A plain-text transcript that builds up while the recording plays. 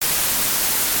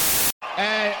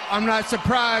Hey, I'm not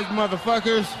surprised,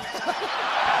 motherfuckers.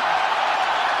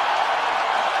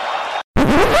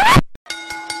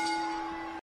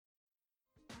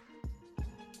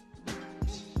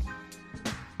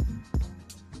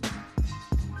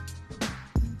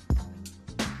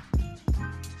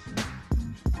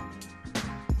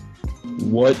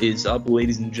 What is up,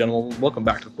 ladies and gentlemen? Welcome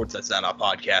back to the Courtside Sound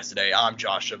podcast today. I'm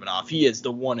Josh Shivanoff. He is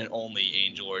the one and only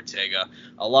Angel Ortega.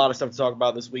 A lot of stuff to talk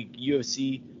about this week.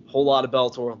 UFC, whole lot of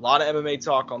Bellator, a lot of MMA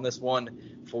talk on this one.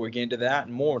 Before we get into that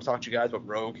and more, I'll talk to you guys about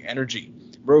Rogue Energy.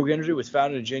 Rogue Energy was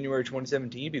founded in January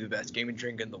 2017 to be the best gaming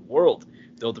drink in the world.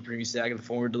 Built the premium stack of the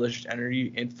former delicious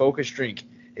energy and focus drink.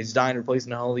 It's designed to replace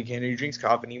non-healthy energy drinks,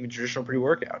 coffee, and even traditional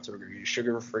pre-workouts. So we're going to use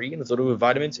sugar-free and it's loaded with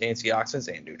vitamins, antioxidants,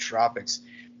 and nootropics.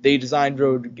 They designed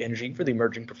Rogue Energy for the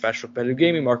emerging professional competitive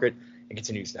gaming market and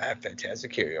continues to have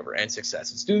fantastic carryover and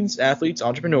success in students, athletes,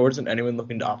 entrepreneurs, and anyone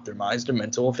looking to optimize their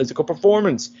mental and physical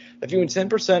performance. If you want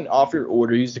 10% off your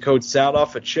order, use the code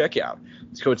SOUNDOFF at checkout.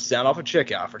 Use code SOUNDOFF at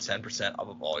checkout for 10% off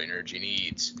of all your energy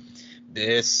needs.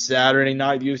 This Saturday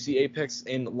night, UFC Apex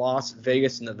in Las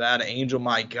Vegas, Nevada. Angel,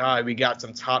 my God, we got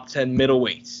some top 10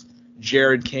 middleweights.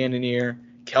 Jared Cannonier,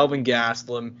 Kelvin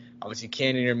Gastelum. Obviously,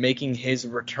 Cannonier making his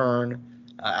return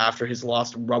after his loss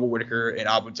to Robert Whittaker in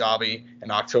Abu Dhabi in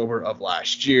October of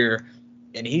last year.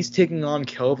 And he's taking on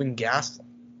Kelvin Gastelum.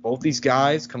 Both these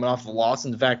guys coming off of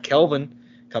losses. In fact, Kelvin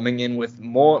coming in with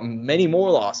many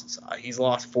more losses. He's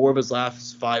lost 4 of his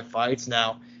last 5 fights.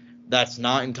 Now, that's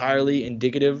not entirely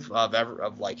indicative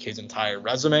of like his entire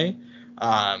resume.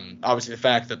 Obviously, the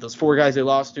fact that those 4 guys they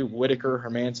lost to, Whittaker,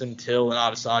 Hermansson, Till, and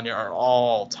Adesanya, are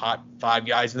all top 5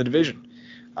 guys in the division.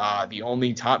 The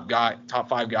only top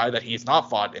 5 guy that he's not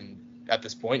fought in at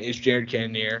this point is Jared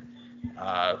Cannonier,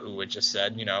 who had just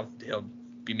said, he'll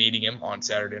be meeting him on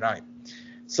Saturday night.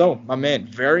 So, my man,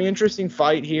 very interesting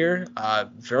fight here.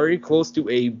 Very close to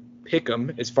a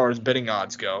pick'em as far as betting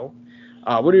odds go.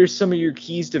 What are some of your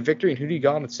keys to victory, and who do you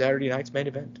got on Saturday night's main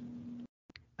event?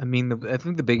 I mean, I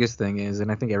think the biggest thing is,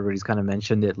 and I think everybody's kind of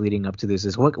mentioned it leading up to this,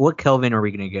 is what Kelvin are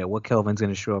we going to get? What Kelvin's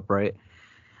going to show up, right?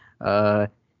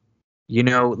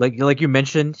 Like you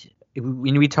mentioned,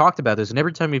 when we talked about this, and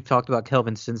every time we've talked about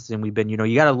Kelvin since then, we've been,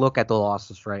 you got to look at the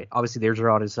losses, right? Obviously, there's a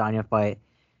Adesanya fight,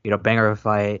 banger of a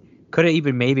fight. Could have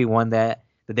even maybe won that.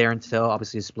 The Darren Till,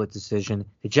 obviously a split decision.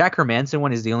 The Jack Hermansson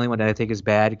one is the only one that I think is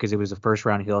bad because it was a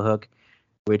first-round heel hook,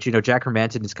 which, Jack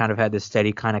Hermansson has kind of had this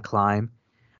steady kind of climb.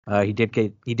 He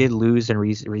did lose in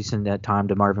recent time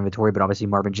to Marvin Vettori, but obviously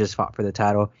Marvin just fought for the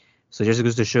title. So it just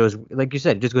goes to show, like you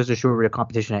said, it just goes to show where the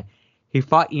competition at. He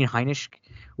fought Ian Heinisch,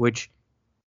 which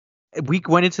we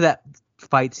went into that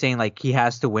fight saying like he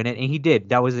has to win it, and he did.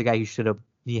 That was the guy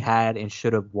he had and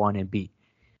should have won and beat.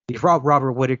 He fought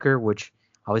Robert Whittaker, which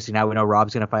obviously now we know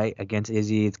Rob's gonna fight against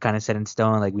Izzy. It's kind of set in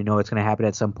stone. Like we know it's gonna happen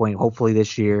at some point, hopefully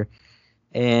this year.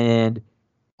 And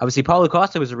obviously Paulo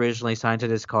Costa was originally signed to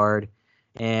this card,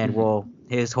 and well,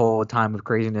 his whole time of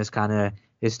craziness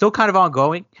is still kind of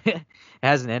ongoing. It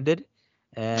hasn't ended,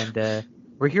 and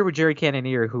we're here with Jared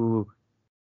Cannonier, who,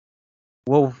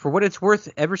 well, for what it's worth,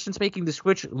 ever since making the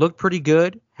switch, looked pretty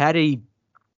good. Had a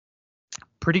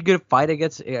pretty good fight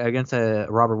against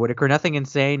Robert Whittaker. Nothing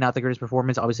insane, not the greatest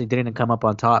performance. Obviously, didn't come up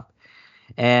on top.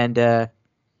 And I'd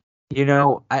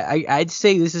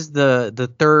say this is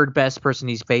the third best person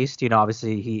he's faced.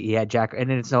 Obviously he had Jack,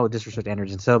 and it's no disrespect to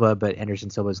Anderson Silva, but Anderson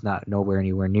Silva's not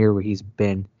anywhere near where he's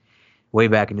been way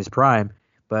back in his prime.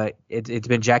 But it's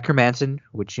been Jack Hermansson,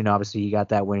 which obviously he got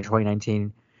that win in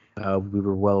 2019. We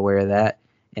were well aware of that,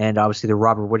 and obviously the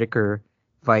Robert Whittaker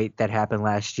fight that happened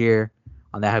last year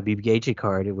on that Habib Gaethje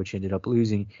card, which ended up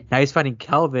losing. Now he's fighting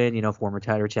Kelvin, former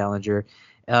title challenger.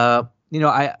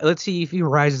 Let's see if he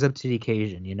rises up to the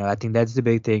occasion. I think that's the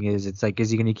big thing. Is he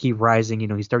going to keep rising?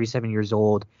 He's 37 years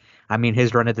old. I mean,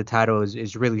 his run at the title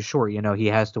is really short. He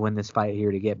has to win this fight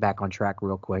here to get back on track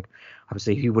real quick.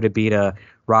 Obviously, if he would have beat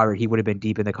Robert, he would have been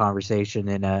deep in the conversation,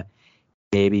 and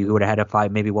maybe he would have had to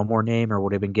fight maybe one more name, or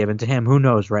would have been given to him. Who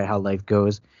knows, right? How life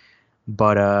goes.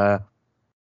 But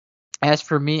as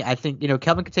for me, I think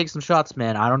Kelvin could take some shots,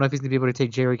 man. I don't know if he's gonna be able to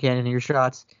take Jared Cannonier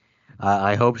shots.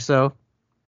 I hope so,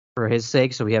 for his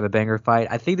sake, so we have a banger fight.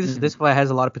 I think this fight has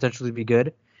a lot of potential to be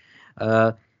good.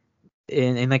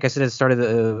 And like I said at the start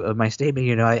of my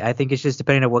statement, I think it's just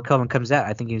depending on what Kelvin comes out.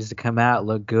 I think he needs to come out,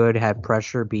 look good, have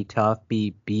pressure, be tough,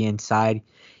 be inside.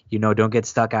 Don't get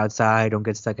stuck outside. Don't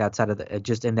get stuck outside of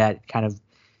just in that kind of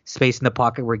space in the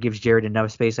pocket where it gives Jared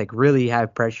enough space. Like really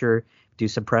have pressure, do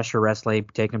some pressure wrestling,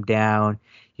 take him down.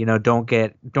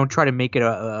 Don't try to make it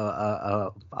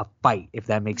a fight, if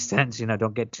that makes sense.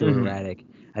 Don't get too erratic.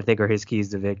 I think are his keys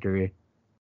to victory.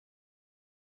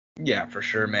 Yeah, for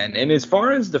sure, man. And as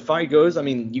far as the fight goes, I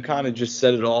mean, you kind of just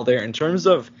said it all there. In terms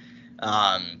of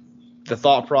the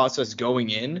thought process going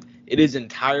in, it is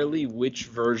entirely which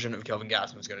version of Kelvin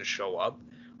Gastelum is going to show up.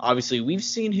 Obviously, we've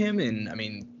seen him in, I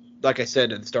mean, like I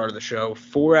said at the start of the show,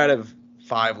 4 out of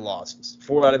 5 losses.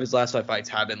 4 out of his last 5 fights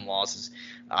have been losses.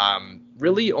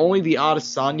 Really, only the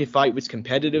Adesanya fight was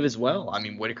competitive as well. I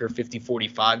mean, Whitaker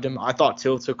 50-45'd him. I thought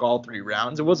Till took all 3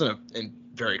 rounds. It wasn't a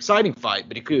very exciting fight,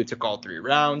 but he clearly took all 3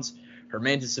 rounds.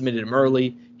 Hermansson submitted him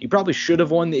early. He probably should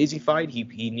have won the Izzy fight.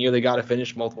 He nearly got a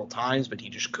finish multiple times, but he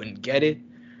just couldn't get it.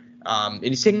 And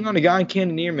he's taking on a guy in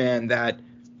Cannonier, man, that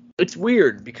it's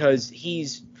weird because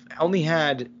he's only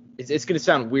had – it's going to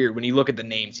sound weird when you look at the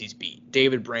names he's beat.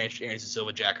 David Branch, Anderson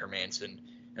Silva, Jack Hermansson,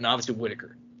 and obviously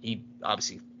Whitaker. He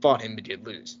obviously fought him but did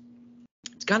lose.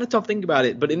 It's kind of tough thinking about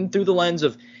it, but through the lens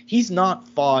of he's not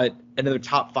fought another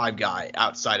top 5 guy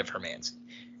outside of Hermansson.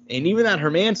 And even that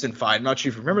Hermansson fight, I'm not sure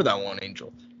if you remember that one,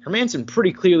 Angel. Hermansson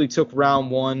pretty clearly took round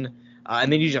 1,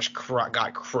 and then he just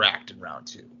got cracked in round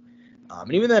 2.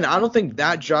 And even then, I don't think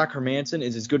that Jack Hermansson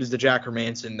is as good as the Jack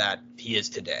Hermansson that he is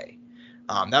today.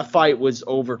 That fight was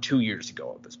over 2 years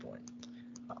ago at this point.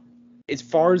 As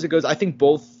far as it goes, I think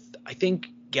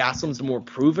Gastelum's the more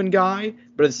proven guy,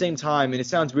 but at the same time, and it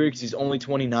sounds weird because he's only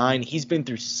 29, he's been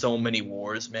through so many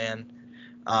wars, man.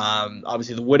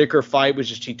 Obviously, the Whitaker fight was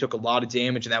just he took a lot of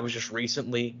damage, and that was just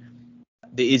recently.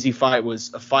 The Izzy fight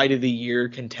was a fight of the year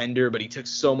contender, but he took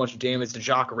so much damage. The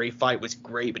Jacare fight was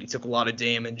great, but he took a lot of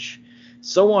damage.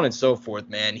 So on and so forth,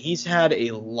 man. He's had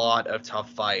a lot of tough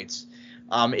fights.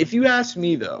 If you ask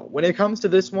me, though, when it comes to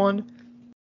this one,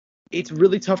 it's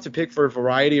really tough to pick for a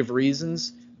variety of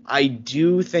reasons. I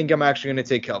do think I'm actually going to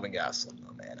take Kelvin Gastelum,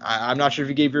 though, man. I'm not sure if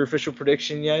you gave your official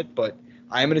prediction yet, but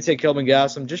I am going to take Kelvin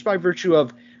Gastelum just by virtue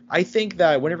of I think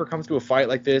that whenever it comes to a fight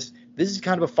like this is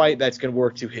kind of a fight that's going to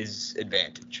work to his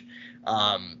advantage.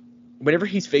 Whenever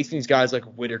he's facing these guys like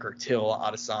Whitaker, Till,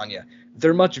 Adesanya,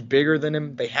 they're much bigger than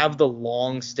him. They have the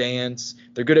long stance.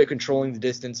 They're good at controlling the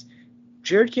distance.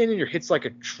 Jared Cannonier hits like a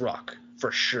truck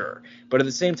for sure. But at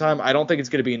the same time, I don't think it's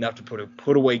going to be enough to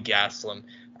put away Gastelum.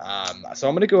 So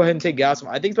I'm going to go ahead and take Gastelum.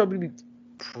 I think it's probably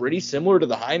pretty similar to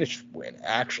the Heinisch win,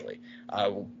 actually.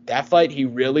 That fight, he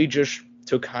really just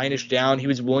took Heinisch down. He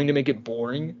was willing to make it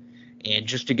boring and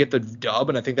just to get the dub,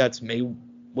 and I think that's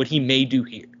what he may do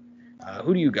here.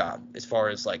 Who do you got as far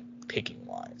as like picking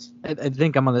wise? I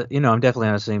think I'm I'm definitely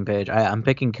on the same page. I'm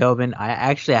picking Kelvin.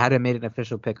 I hadn't made an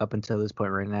official pick up until this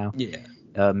point right now.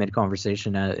 Yeah. Mid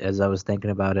conversation as I was thinking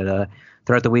about it.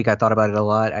 Throughout the week, I thought about it a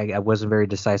lot. I wasn't very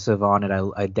decisive on it.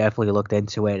 I definitely looked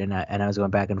into it, and I was going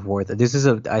back and forth.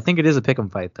 I think it is a pick 'em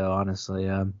fight, though. Honestly,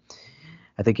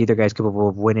 I think either guy's capable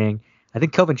of winning. I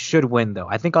think Kelvin should win, though.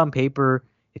 I think on paper,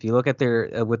 if you look at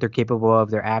what they're capable of,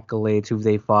 their accolades, who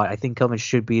they fought, I think Kelvin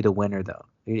should be the winner, though.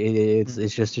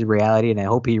 It's just a reality, and I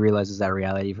hope he realizes that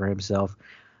reality for himself.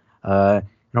 And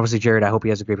obviously, Jared, I hope he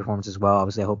has a great performance as well.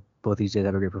 Obviously, I hope both these guys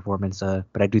have a great performance,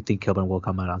 but I do think Kelvin will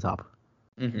come out on top.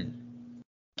 Mm-hmm.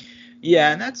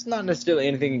 Yeah, and that's not necessarily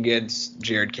anything against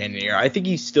Jared Cannonier. I think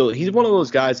he's one of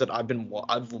those guys that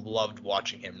I've loved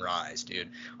watching him rise, dude.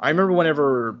 I remember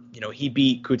whenever he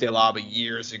beat Cutelaba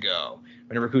years ago.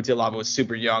 Whenever Cutelaba was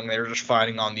super young, they were just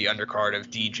fighting on the undercard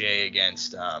of DJ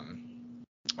against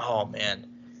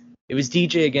it was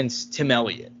DJ against Tim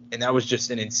Elliott, and that was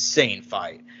just an insane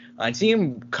fight. And seeing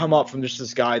him come up from just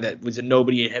this guy that was a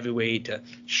nobody at heavyweight to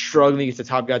struggling against the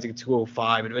top guys like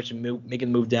 205 and eventually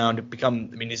making the move down to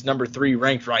become, he's number 3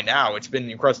 ranked right now. It's been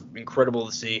incredible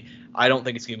to see. I don't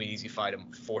think it's going to be an easy fight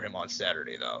for him on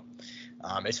Saturday, though.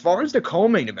 As far as the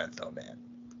co-main event, though, man,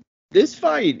 this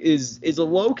fight is a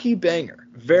low-key banger.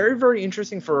 Very, very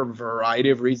interesting for a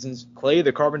variety of reasons. Clay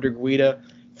the Carpenter Guida,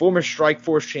 former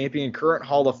Strikeforce champion, current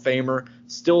Hall of Famer,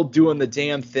 still doing the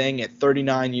damn thing at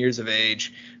 39 years of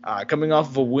age, coming off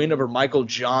of a win over Michael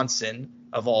Johnson,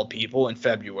 of all people, in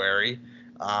February.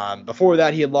 Before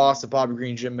that, he had lost to Bobby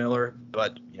Green, Jim Miller,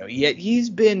 but he's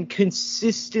been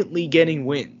consistently getting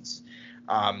wins.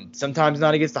 Sometimes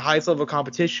not against the highest level of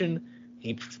competition.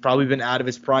 He's probably been out of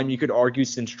his prime, you could argue,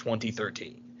 since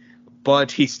 2013.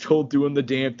 But he's still doing the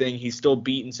damn thing. He's still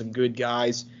beating some good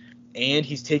guys, and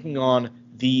he's taking on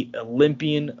the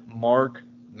Olympian Mark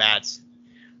Madsen.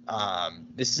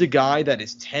 This is a guy that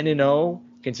is 10-0,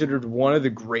 considered one of the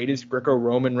greatest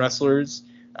Greco-Roman wrestlers,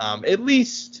 at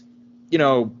least,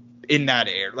 in that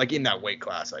in that weight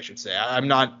class, I should say. I'm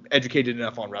not educated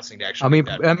enough on wrestling to actually.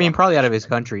 Probably out of his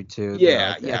country too.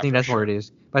 Yeah, I think that's where it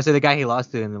is. But I say the guy he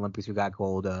lost to in the Olympics who got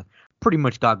gold, pretty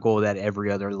much got gold at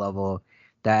every other level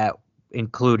that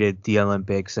included the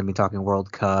Olympics. Talking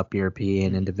World Cup,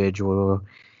 European, individual.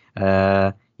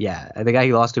 Yeah, the guy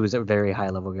he lost to was a very high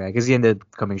level guy because he ended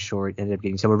up coming short, ended up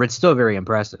getting somewhere, but it's still very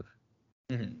impressive.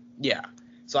 Mm-hmm. Yeah.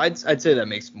 So I'd say that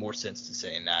makes more sense to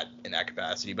say in that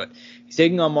capacity. But he's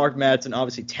taking on Mark Madsen,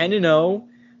 obviously 10-0.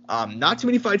 Not too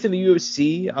many fights in the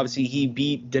UFC. Obviously, he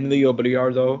beat Danilo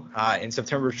Barriardo in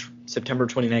September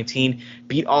 2019.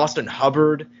 Beat Austin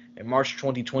Hubbard in March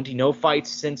 2020. No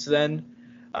fights since then.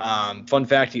 Fun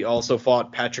fact: he also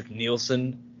fought Patrick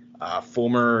Nielsen,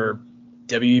 former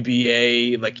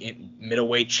WBA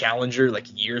middleweight challenger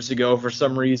years ago for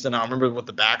some reason. I don't remember what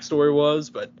the backstory was,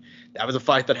 but that was a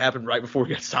fight that happened right before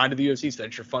he got signed to the UFC. So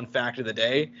that's your fun fact of the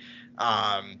day.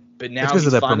 But now it's because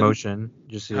of he's the promotion,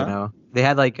 just so you Huh? know. They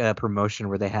had a promotion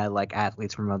where they had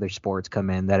athletes from other sports come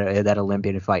in that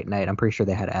Olympian fight night. I'm pretty sure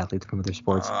they had athletes from other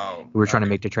sports who were trying to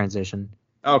make the transition.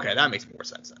 Okay, that makes more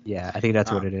sense then. Yeah, I think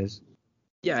that's what it is.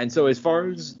 Yeah, and so as far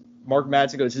as Mark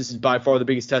Madsen goes, this is by far the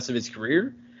biggest test of his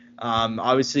career.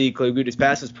 Obviously, Clay Guida's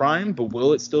past his prime, but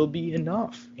will it still be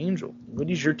enough? Angel, what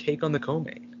is your take on the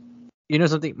co-main? You know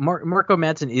something? Marco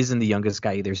Madsen isn't the youngest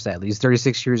guy either, sadly. He's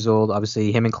 36 years old.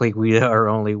 Obviously, him and Clay Guida are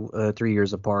only 3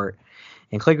 years apart.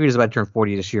 And Clay Guida's about to turn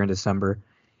 40 this year in December.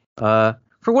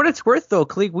 For what it's worth, though,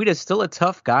 Clay Guida's still a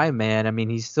tough guy, man. I mean,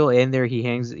 he's still in there. He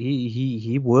hangs.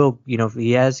 He will.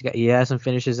 He has some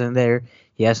finishes in there.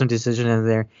 He has some decision in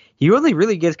there. He only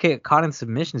really gets caught in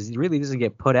submissions. He really doesn't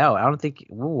get put out. I don't think.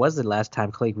 When was the last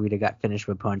time Clay Guida got finished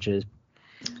with punches?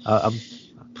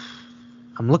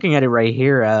 I'm looking at it right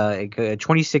here.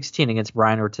 2016 against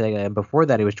Brian Ortega, and before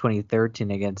that, it was 2013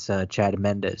 against Chad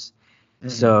Mendes. Mm-hmm.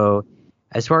 So,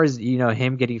 as far as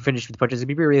him getting finished with punches, it'd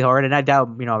be really hard. And I doubt,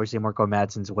 obviously Marco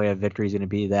Madsen's way of victory is going to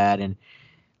be that. And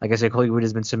like I said, Clay Guida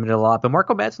has been submitted a lot, but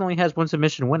Marco Madsen only has one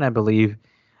submission win, I believe.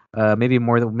 Maybe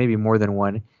more than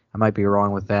one. I might be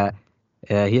wrong with that.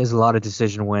 He has a lot of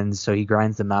decision wins, so he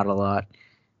grinds them out a lot.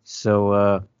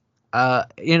 So.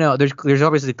 There's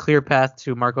obviously a clear path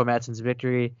to Marco Madsen's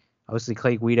victory. Obviously,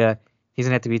 Clay Guida, he's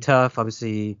gonna have to be tough.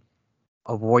 Obviously,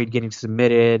 avoid getting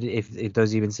submitted if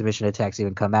those submission attacks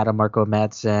even come out of Marco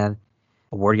Madsen.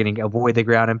 Avoid the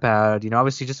ground and pound.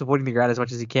 Obviously just avoiding the ground as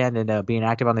much as he can and being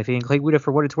active on the feet. And Clay Guida,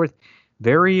 for what it's worth,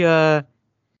 very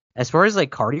as far as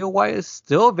cardio wise,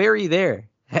 still very there.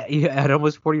 At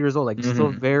almost 40 years old, still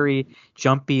very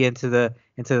jumpy into the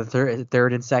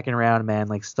third and second round, man.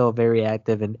 Still very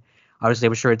active, and obviously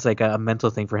I'm sure it's a mental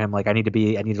thing for him. I need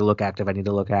to look active. I need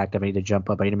to jump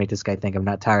up. I need to make this guy think I'm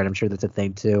not tired. I'm sure that's a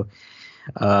thing too.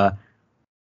 Like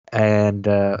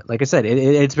I said,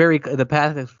 it's very the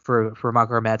path for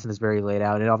Marco Madsen is very laid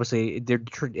out, and obviously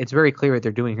it's very clear what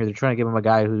they're doing here. They're trying to give him a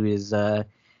guy who is a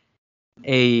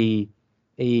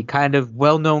kind of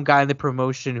well-known guy in the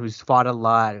promotion who's fought a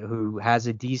lot, who has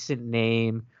a decent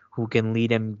name, who can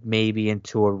lead him maybe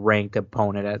into a ranked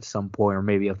opponent at some point, or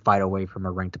maybe a fight away from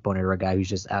a ranked opponent, or a guy who's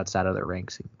just outside of the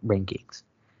rankings.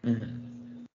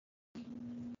 Mm-hmm.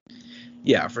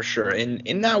 Yeah, for sure. And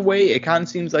in that way, it kind of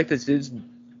seems like this is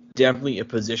definitely a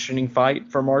positioning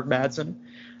fight for Mark Madsen.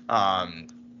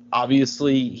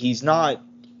 Obviously, he's not.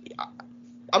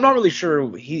 I'm not really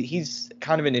sure. He's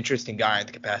kind of an interesting guy in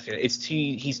the capacity.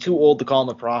 He's too old to call him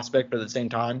a prospect, but at the same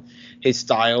time, his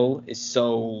style is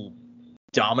so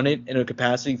dominant in a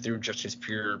capacity through just his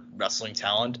pure wrestling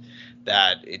talent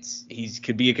that he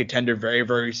could be a contender very,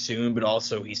 very soon, but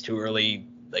also he's too early.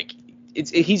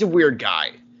 He's a weird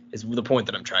guy is the point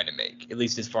that I'm trying to make, at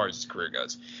least as far as his career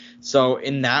goes. So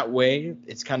in that way,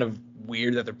 it's kind of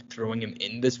weird that they're throwing him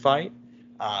in this fight.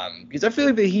 Because I feel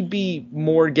like that he'd be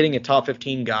more getting a top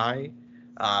 15 guy,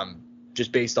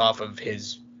 just based off of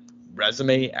his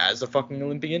resume as a fucking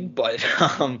Olympian. But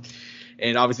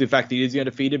and obviously the fact that he is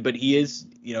undefeated, but he is,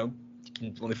 you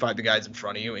can only fight the guys in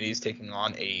front of you, and he's taking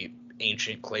on a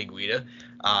ancient Clay Guida.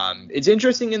 It's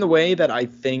interesting in the way that I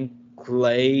think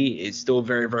Clay is still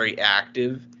very, very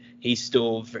active. He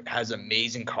still has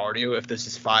amazing cardio. If this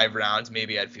is 5 rounds,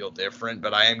 maybe I'd feel different,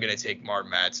 but I am going to take Mark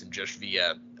Madsen just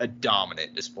via a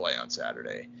dominant display on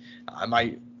Saturday.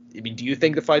 Do you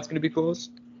think the fight's going to be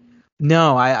close?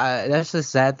 No, I that's the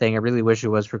sad thing. I really wish it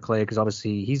was for Clay, because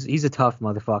obviously he's a tough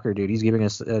motherfucker, dude. He's giving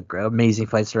us amazing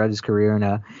fights throughout his career,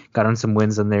 and got on some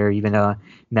wins in there, even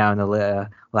now in the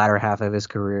latter half of his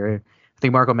career. I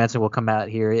think Marco Madsen will come out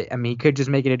here. I mean, he could just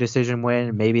make it a decision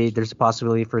win. Maybe there's a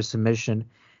possibility for a submission.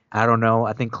 I don't know.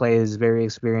 I think Clay is very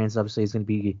experienced. Obviously, he's going to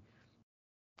be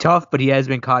tough, but he has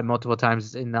been caught multiple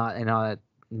times in not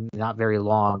very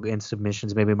long in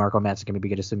submissions. Maybe Marco Madsen can maybe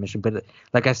get a submission. But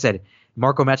like I said,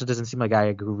 Marco Madsen doesn't seem like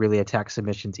a guy who really attacks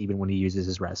submissions even when he uses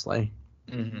his wrestling.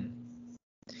 Mm-hmm.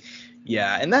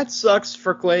 Yeah, and that sucks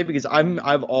for Clay, because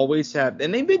I've always had,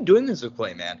 and they've been doing this with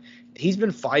Clay, man. He's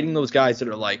been fighting those guys that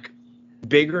are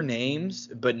bigger names,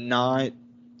 but not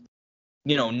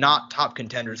top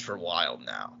contenders for a while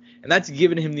now. And that's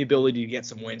given him the ability to get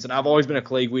some wins. And I've always been a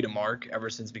Clay Guida mark ever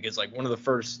since, because like I don't want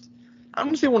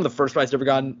to say one of the first fights that ever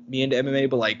gotten me into MMA,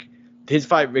 but like his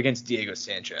fight against Diego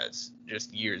Sanchez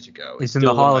just years ago. It's in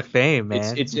the Hall of Fame,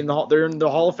 man. They're in the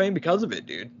Hall of Fame because of it,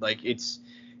 dude. Like it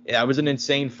was an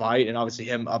insane fight, and obviously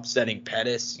him upsetting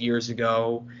Pettis years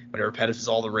ago, whenever Pettis was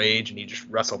all the rage, and he just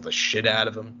wrestled the shit out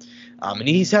of him. And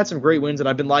he's had some great wins, and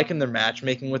I've been liking their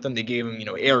matchmaking with him. They gave him,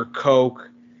 Eric Koch,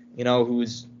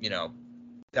 who's,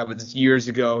 that was years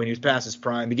ago, and he was past his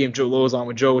prime. They gave him Joe Lozon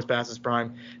when Joe was past his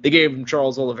prime. They gave him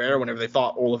Charles Oliveira whenever they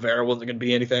thought Oliveira wasn't going to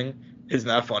be anything. Isn't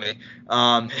that funny?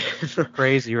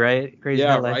 Crazy, right? Crazy.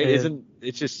 Yeah, right. It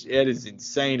is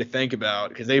insane to think about,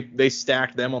 because they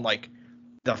stacked them on like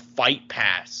the Fight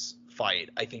Pass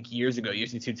fight, I think years ago,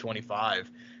 UFC 225.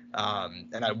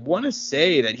 And I want to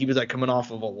say that he was like coming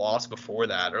off of a loss before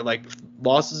that, or like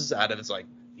losses out of his like,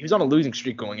 he was on a losing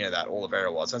streak going into that,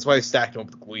 Oliveira was. That's why they stacked him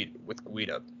up with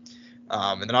Guida.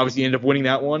 And then obviously he ended up winning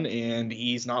that one, and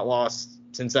he's not lost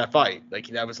since that fight. Like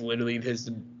that was literally his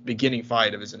beginning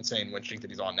fight of his insane win streak that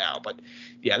he's on now. But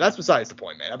yeah, that's besides the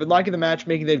point, man. I've been liking the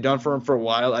matchmaking they've done for him for a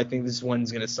while. I think this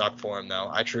one's gonna suck for him though.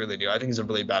 I truly do. I think it's a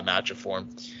really bad matchup for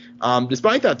him.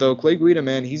 Despite that though, Clay Guida,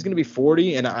 man, he's gonna be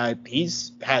 40, and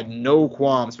he's had no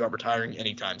qualms about retiring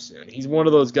anytime soon. He's one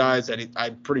of those guys that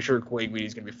I'm pretty sure Clay Guida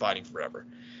is gonna be fighting forever.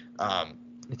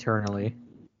 Eternally.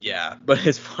 Yeah, but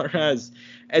as far as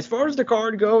the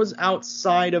card goes,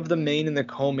 outside of the main and the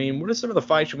co-main, what are some of the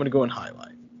fights you want to go and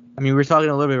highlight? I mean, we were talking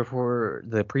a little bit before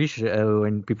the pre-show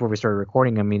and before we started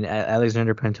recording. I mean,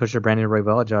 Alexander Pantoja, Brandon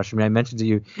Royval, Josh. I mean, I mentioned to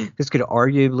you this could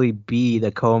arguably be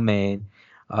the co-main,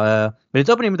 but it's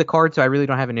opening with the card, so I really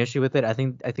don't have an issue with it. I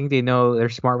think they know, they're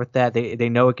smart with that. They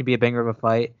know it could be a banger of a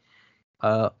fight.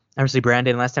 Obviously,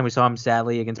 Brandon. Last time we saw him,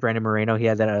 sadly, against Brandon Moreno, he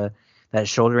had that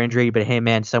shoulder injury, but hey,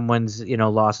 man, someone's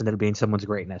loss ended up being someone's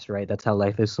greatness, right? That's how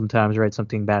life is sometimes, right?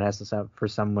 Something bad has to happen for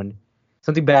someone.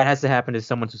 Something bad has to happen to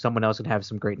someone, so someone else can have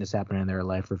some greatness happen in their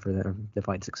life for them to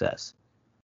find success.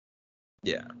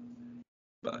 Yeah,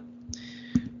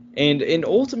 and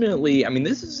ultimately, I mean,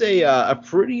 this is a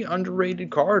pretty underrated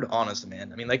card, honestly,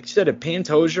 man. I mean, like you said,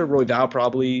 Pantoja, Royval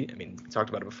probably, I mean, we talked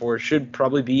about it before, should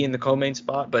probably be in the co-main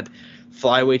spot, but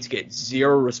flyweights get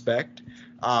zero respect.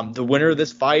 The winner of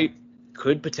this fight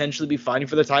could potentially be fighting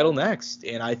for the title next,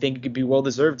 and I think it could be well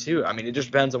deserved too. I mean, it just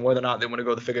depends on whether or not they want to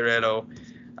go the Figueiredo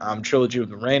trilogy with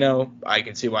Moreno. I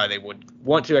can see why they would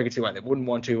want to. I can see why they wouldn't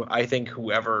want to. I think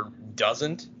whoever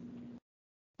doesn't,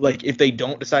 like if they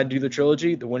don't decide to do the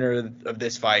trilogy, the winner of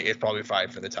this fight is probably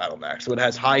fighting for the title next. So it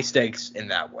has high stakes in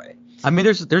that way. I mean,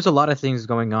 there's a lot of things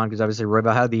going on, because obviously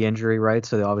Royval had the injury, right?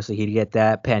 So obviously he'd get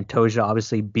that. Pantoja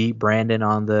obviously beat Brandon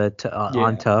on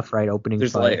on TUF, right? Opening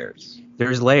There's fight. layers.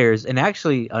 There's layers, and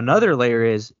actually another layer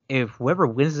is if whoever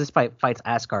wins this fight fights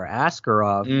Askar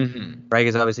Askarov, right?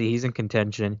 Because obviously he's in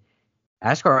contention.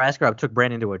 Askar Askarov took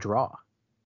Brandon to a draw.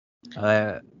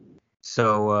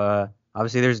 So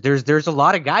obviously there's a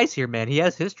lot of guys here, man. He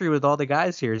has history with all the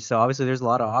guys here, so obviously there's a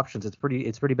lot of options. It's pretty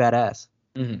badass.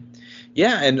 Mm-hmm.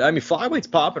 Yeah, and I mean flyweight's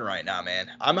popping right now, man.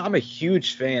 I'm a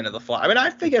huge fan of the fly. I mean, I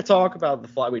think I talk about the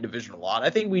flyweight division a lot. I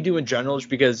think we do in general, just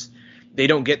because they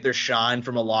don't get their shine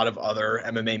from a lot of other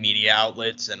MMA media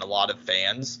outlets and a lot of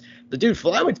fans. But dude,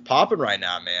 flyweight's popping right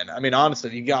now, man. I mean,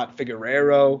 honestly, you got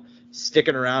Figueiredo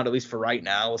sticking around, at least for right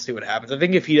now. We'll see what happens. I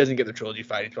think if he doesn't get the trilogy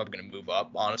fight, he's probably going to move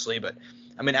up, honestly. But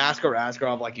I mean, Askar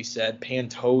Askarov, like you said,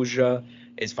 Pantoja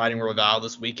is fighting Royval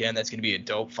this weekend. That's going to be a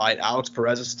dope fight. Alex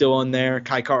Perez is still in there.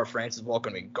 Kai Kara France is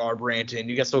welcoming Garbrandt.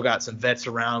 You guys still got some vets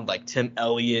around like Tim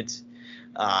Elliott.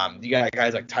 You got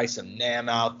guys like Tyson Nam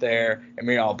out there,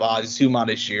 Amir Albazi, Suman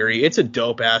Ishiri. It's a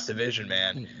dope ass division,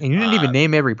 man. And you didn't even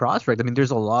name every prospect. I mean,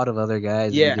 there's a lot of other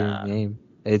guys yeah. you didn't name.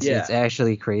 It's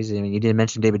actually crazy. I mean, you didn't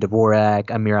mention David Dvorak,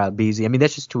 Amir Albazi. I mean,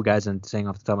 that's just two guys I'm saying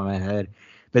off the top of my head.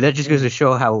 But that just goes to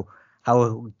show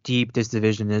how deep this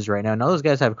division is right now. And all those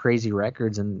guys have crazy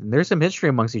records, and there's some history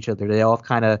amongst each other. They all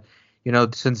kind of,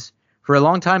 since for a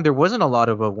long time there wasn't a lot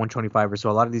of 125ers, so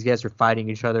a lot of these guys are fighting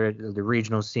each other at the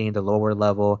regional scene, the lower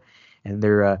level, and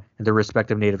their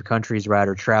respective native countries, right,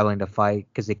 are traveling to fight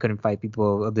because they couldn't fight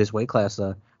people of this weight class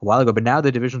a while ago. But now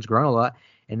the division's grown a lot,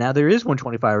 and now there is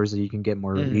 125ers that you can get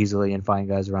more easily and find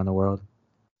guys around the world.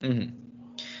 Mm-hmm.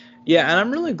 Yeah, and I'm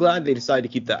really glad they decided to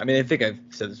keep that. I mean, I think I've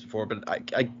said this before, but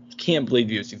I can't believe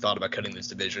UFC thought about cutting this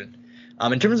division.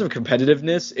 In terms of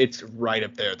competitiveness, it's right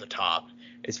up there at the top.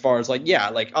 As far as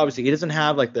obviously it doesn't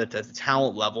have like the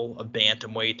talent level of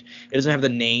bantamweight. It doesn't have the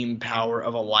name power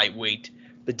of a lightweight.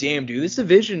 But damn, dude, this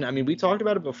division, I mean, we talked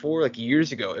about it before, like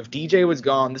years ago. If DJ was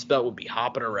gone, this belt would be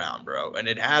hopping around, bro. And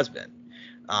it has been.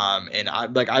 And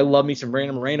I love me some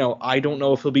Brandon Moreno. I don't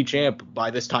know if he'll be champ by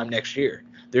this time next year.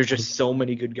 There's just so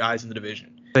many good guys in the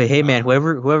division. But hey, man,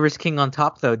 whoever's king on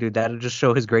top, though, dude, that'll just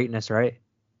show his greatness, right?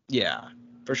 Yeah,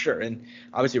 for sure. And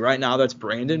obviously right now that's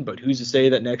Brandon, but who's to say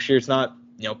that next year it's not,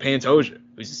 Pantoja?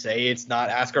 Who's to say it's not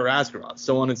Askar Askarov,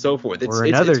 so on and so forth. Or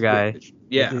another guy.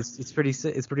 Yeah. It's pretty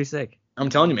sick. I'm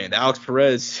telling you, man, the Alex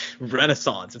Perez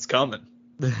renaissance, it's coming.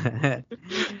 Right.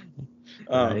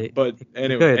 But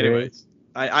anyways,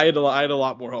 right? I had a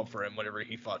lot more hope for him whenever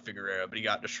he fought Figueroa, but he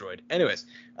got destroyed. Anyways,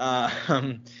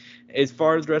 as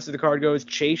far as the rest of the card goes,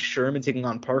 Chase Sherman taking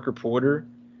on Parker Porter.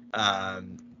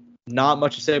 Not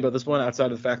much to say about this one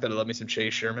outside of the fact that I love me some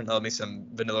Chase Sherman. I love me some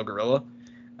Vanilla Gorilla.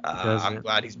 I'm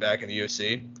glad he's back in the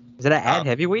UFC. Is it at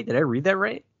heavyweight? Did I read that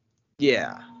right?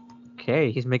 Yeah. Okay,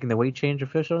 he's making the weight change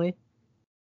officially?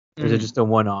 Or is it just a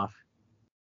one-off?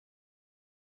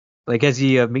 Like, has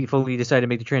he fully decided to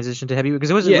make the transition to heavyweight?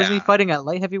 Because wasn't he fighting at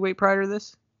light heavyweight prior to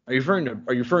this? Are you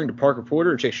referring to Parker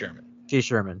Porter or Chase Sherman? Chase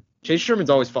Sherman. Chase Sherman's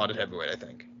always fought at heavyweight, I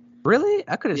think. Really?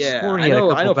 I could have sworn he had a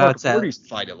couple bouts Parker Porter used to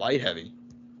fight at light heavy.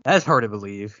 That's hard to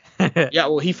believe. Yeah,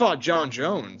 well, he fought John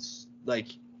Jones like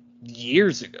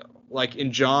years ago, like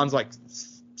in John's like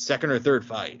second or third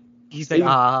fight. He's like,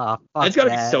 fuck it's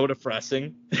gotta be so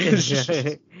depressing.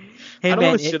 Hey, I don't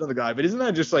want to shit on the guy, but isn't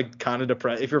that just like kind of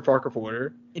depressing? If you're Parker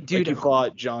Porter, dude, like you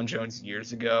fought John Jones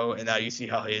years ago, and now you see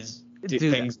how his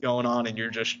things going on, and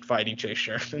you're just fighting Chase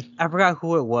Sherman. I forgot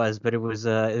who it was, but it was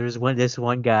this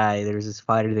one guy. There was this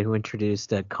fighter who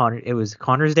introduced Connor. It was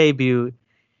Connor's debut,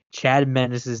 Chad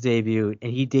Mendes' debut,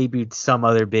 and he debuted some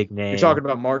other big name. You're talking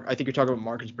about I think you're talking about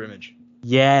Marcus Brimage.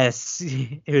 Yes,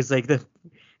 it was like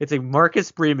it's like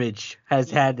Marcus Brimage has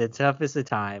had the toughest of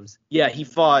times. Yeah, he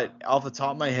fought, off the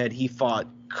top of my head, he fought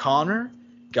Connor,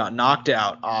 got knocked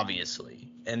out, obviously.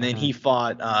 And then he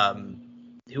fought,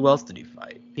 who else did he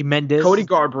fight? Mendes. Cody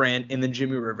Garbrandt, and then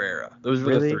Jimmy Rivera. Those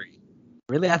were the three.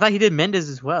 Really? I thought he did Mendes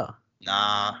as well.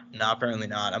 Nah, apparently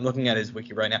not. I'm looking at his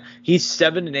wiki right now. He's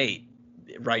 7-8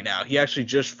 right now. He actually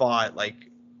just fought, like,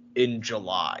 in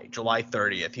July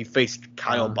 30th. He faced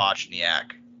Kyle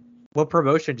Bochniak. What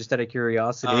promotion, just out of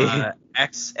curiosity?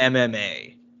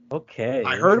 XMMA. Okay.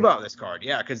 I heard about this card,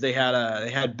 yeah, because they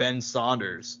had Ben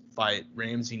Saunders fight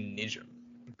Ramsey Nijem.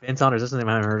 Ben Saunders, that's something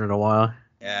I haven't heard in a while.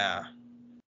 Yeah.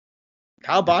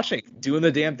 Kyle Bochniak doing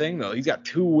the damn thing, though. He's got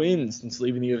 2 wins since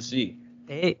leaving the UFC.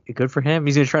 Hey, good for him.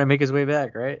 He's going to try to make his way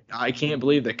back, right? I can't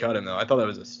believe they cut him, though. I thought that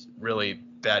was a really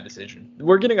bad decision.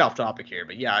 We're getting off topic here,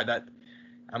 but yeah,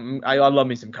 I love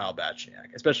me some Kyle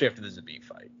Bochniak, especially after the Zabit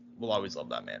fight. We'll always love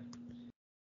that man.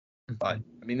 But,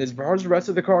 I mean, as far as the rest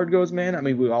of the card goes, man, I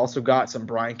mean, we also got some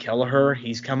Brian Kelleher.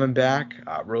 He's coming back.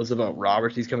 Roosevelt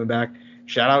Roberts, he's coming back.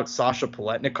 Shout out Sasha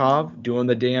Paletnikov doing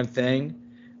the damn thing,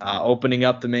 opening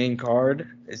up the main card.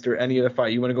 Is there any other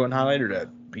fight you want to go and highlight, or to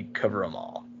cover them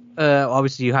all?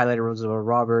 Obviously, you highlighted Roosevelt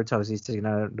Roberts. Obviously, he's taking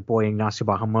out the boy Ignacio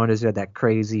Bahamondes, who had that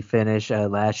crazy finish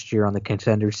last year on the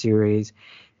Contender Series.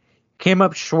 Came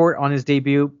up short on his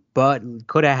debut, but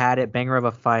could have had it. Banger of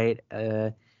a fight.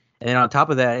 And on top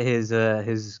of that,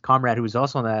 his comrade, who was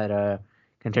also on that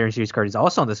Contender Series card, is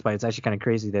also on this fight. It's actually kind of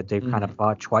crazy that they've kind of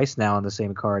fought twice now on the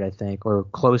same card, I think, or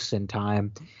close in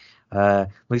time.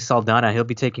 Luis Saldana, he'll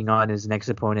be taking on his next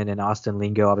opponent in Austin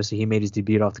Lingo. Obviously, he made his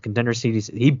debut off the Contender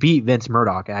Series. He beat Vince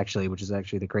Murdoch, actually, which is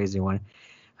actually the crazy one.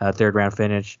 Third round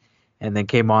finish. And then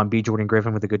came on, beat Jordan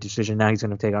Griffin with a good decision. Now he's going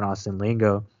to take on Austin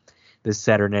Lingo this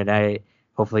Saturday night.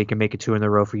 Hopefully he can make it 2 in a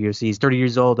row for UFC. He's 30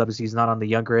 years old. Obviously, he's not on the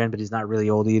younger end, but he's not really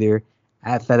old either.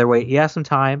 At featherweight, he has some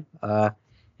time, and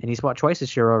he's fought twice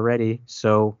this year already.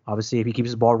 So, obviously, if he keeps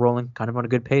his ball rolling, kind of on a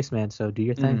good pace, man. So, do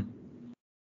your thing.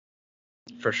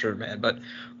 For sure, man. But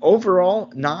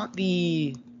overall, not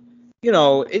the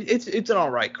it's an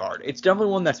all right card. It's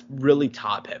definitely one that's really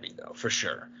top-heavy, though, for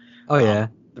sure. Oh, yeah.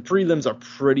 The prelims are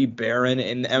pretty barren,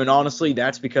 and honestly,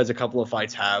 that's because a couple of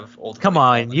fights have ultimately. Come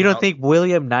on, you don't think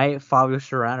William Knight, Fabio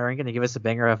Serrano aren't going to give us a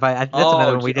banger of a fight? That's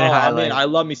another one we didn't highlight. I mean, I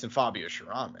love me some Fabio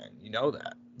Serrano, man. You know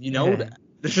that.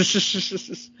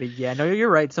 But yeah, no, you're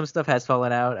right. Some stuff has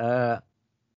fallen out. I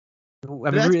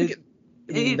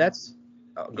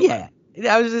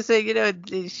was just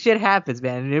saying, shit happens,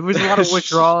 man. There was a lot of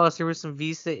withdrawals. There were some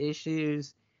visa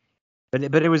issues.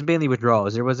 But it was mainly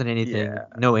withdrawals. There wasn't anything,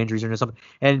 no injuries or something.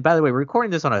 And by the way, we're recording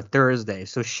this on a Thursday,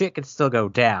 so shit can still go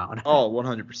down. Oh,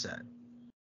 100%.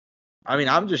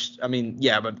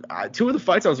 But 2 of the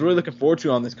fights I was really looking forward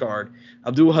to on this card.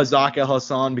 Abdul Hazak El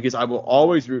Hassan, because I will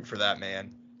always root for that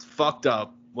man. It's fucked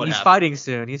up. He's fighting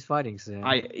soon. He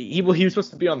was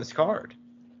supposed to be on this card.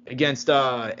 against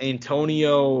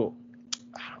Antonio.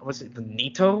 What's it? The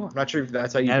Nito? I'm not sure if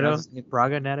that's how you Neto, pronounce it.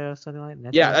 Braga Neto, something like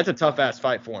that. Yeah, that's a tough ass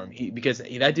fight for him. Because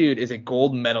that dude is a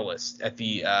gold medalist at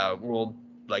the World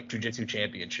Jiu-Jitsu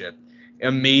Championship.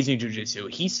 Amazing jiu-jitsu.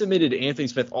 He submitted Anthony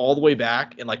Smith all the way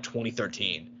back in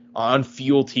 2013 on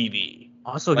Fuel TV.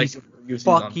 Also, he's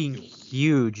fucking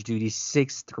huge, dude. He's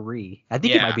 6'3". I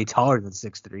think he might be taller than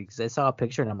 6'3" because I saw a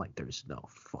picture and I'm like, there's no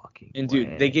fucking And way.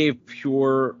 dude, they gave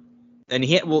Pure. And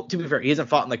to be fair, he hasn't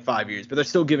fought in 5 years, but they're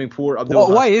still giving Pure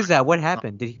Abdul. Why is that? What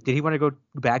happened? Did he want to go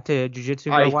back to jiu-jitsu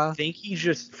for a while? I think he's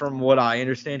just, from what I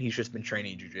understand, he's just been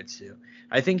training jiu-jitsu.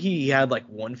 I think he had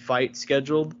one fight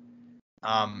scheduled.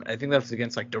 I think that was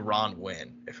against Deron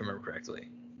Wynn, if I remember correctly.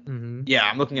 Mm-hmm. Yeah,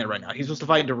 I'm looking at it right now. He's supposed to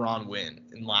fight Deron Wynn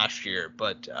in last year,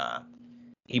 but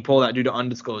he pulled out due to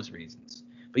undisclosed reasons.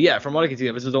 But yeah, from what I can see,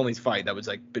 that was his only fight that was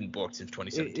been booked since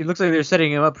 2017. It looks like they're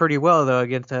setting him up pretty well though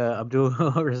against Abdul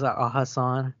Razak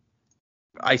Hassan.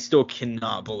 I still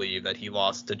cannot believe that he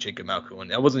lost to Jacob Malkoun.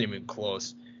 That wasn't even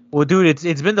close. Well, dude,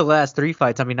 it's been the last 3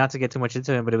 fights. I mean, not to get too much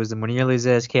into him, but it was the Munir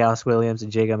Lizez, Chaos Williams,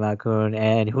 and Jacob Malkoun.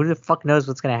 And who the fuck knows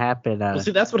what's gonna happen? Well,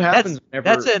 see, that's what happens.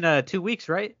 That's in 2 weeks,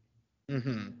 right?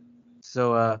 Mm-hmm.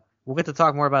 So we'll get to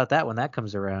talk more about that when that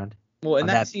comes around. Well, and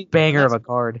that banger of a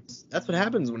card. That's what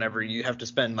happens whenever you have to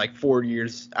spend 4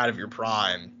 years out of your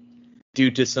prime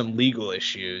due to some legal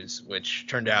issues, which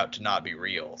turned out to not be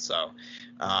real. So,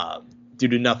 due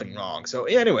to nothing wrong. So,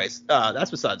 anyways, that's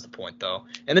besides the point, though.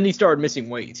 And then he started missing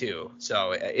weight too.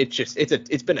 So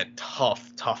it's been a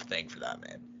tough thing for that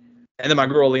man. And then my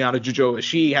girl Liana Jojova,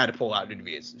 she had to pull out due to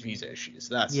visa issues.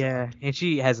 So that's and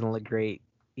she hasn't looked great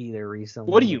either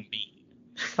recently. What do you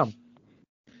mean?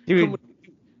 Dude.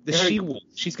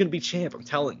 She's gonna be champ. I'm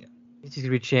telling you. She's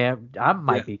gonna be champ. I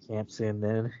might be champ soon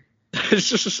then. What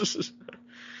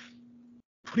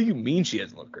do you mean she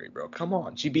hasn't looked great, bro? Come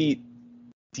on, she beat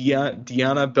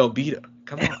Diana Belbita.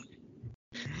 Come on.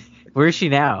 Where is she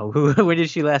now? When did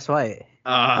she last fight?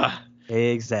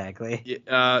 Exactly.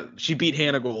 She beat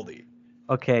Hannah Goldie.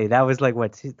 Okay, that was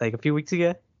a few weeks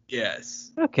ago.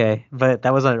 Yes. Okay, but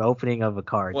that was an opening of a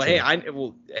card. Well,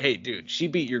 hey, dude, she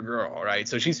beat your girl, right?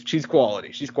 So she's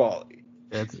quality. She's quality.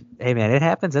 Hey, man, it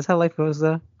happens. That's how life goes,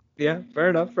 though. Yeah, fair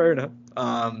enough.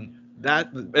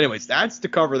 Anyways, that's to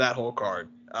cover that whole card.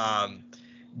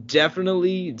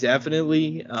 Definitely.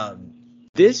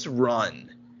 This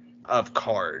run of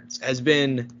cards has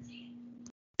been,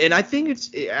 and I think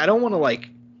I don't want to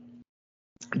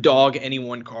dog any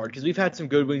one card because we've had some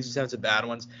good ones, we've had some bad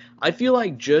ones. I feel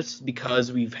like just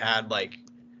because we've had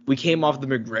we came off the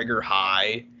McGregor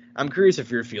high, I'm curious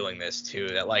if you're feeling this too,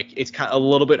 that it's kind of a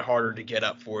little bit harder to get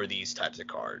up for these types of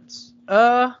cards.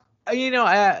 Now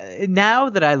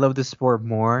that I love the sport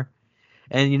more,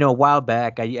 and a while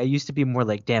back I used to be more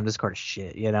damn, this card is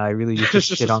shit. I really used to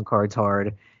shit on cards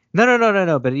hard.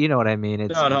 No, but you know what I mean.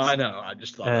 I know. I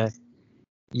just thought.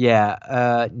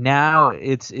 Yeah. Now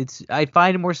it's I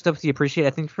find more stuff to appreciate.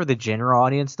 I think for the general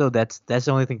audience though, that's the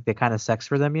only thing that kind of sucks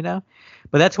for them, But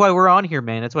that's why we're on here,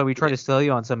 man. That's why we try to sell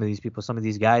you on some of these people, some of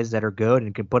these guys that are good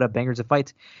and can put up bangers of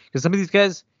fights. Because some of these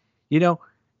guys,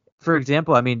 for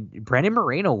example, I mean, Brandon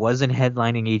Moreno wasn't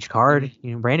headlining each card.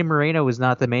 Brandon Moreno was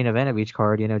not the main event of each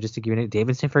card. Just to give you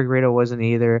Davidson Figueiredo wasn't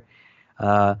either.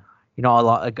 A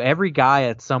lot every guy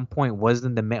at some point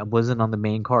wasn't on the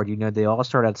main card. They all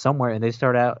start out somewhere, and they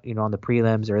start out on the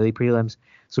prelims, early prelims.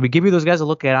 So we give you those guys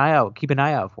to keep an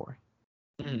eye out for.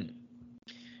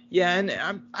 Yeah,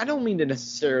 and I don't mean to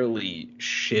necessarily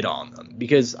shit on them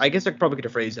because I guess I probably could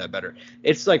have phrased that better.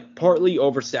 It's partly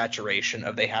oversaturation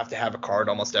of they have to have a card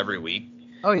almost every week.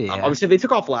 Oh yeah. Obviously they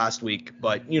took off last week,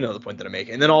 but the point that I'm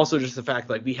making. And then also just the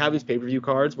fact we have these pay-per-view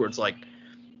cards where it's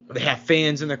they have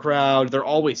fans in the crowd. They're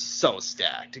always so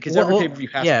stacked because every pay-per-view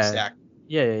has to be stacked.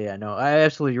 Yeah. No, I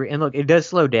absolutely agree. And look, it does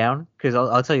slow down because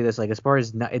I'll tell you this, as far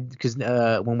as because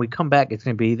when we come back, it's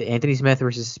going to be the Anthony Smith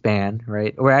versus Span,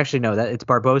 right? Or actually, no, it's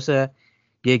Barbosa,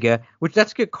 Giga, which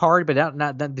that's a good card, but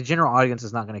not the general audience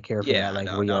is not going to care for that.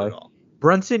 Not at all.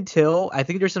 Brunson Till, I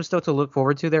think there's some stuff to look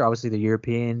forward to there. Obviously, the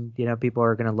European, people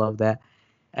are going to love that.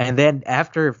 And then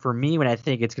after, for me, when I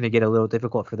think it's going to get a little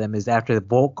difficult for them is after the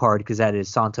Volk card, because that is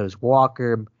Santos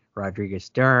Walker, Rodriguez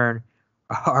Dern,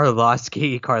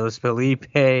 Arlovsky, Carlos Felipe.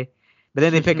 But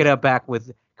then they pick it up back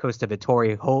with Costa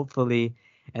Vittori, hopefully.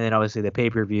 And then obviously the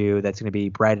pay-per-view, that's going to be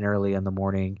bright and early in the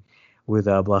morning with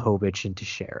Blachowicz and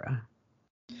Teixeira.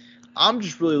 I'm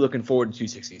just really looking forward to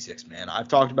 266, man. I've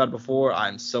talked about it before.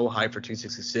 I'm so hyped for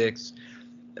 266.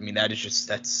 I mean,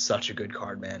 that's such a good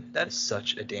card, man. That is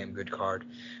such a damn good card.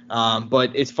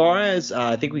 But as far as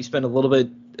I think we spent a little bit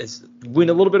is went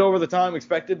a little bit over the time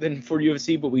expected than for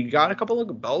UFC, but we got a couple of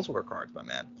Bellator cards, my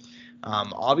man.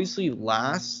 Obviously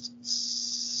last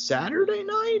Saturday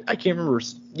night, I can't remember.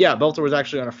 Yeah, Bellator was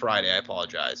actually on a Friday. I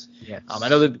apologize. Yes. I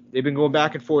know that they've been going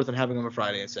back and forth and having them on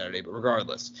Friday and Saturday, but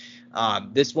regardless,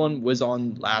 this one was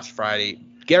on last Friday.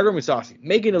 Gegard Mousasi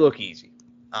making it look easy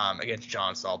against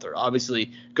John Salter.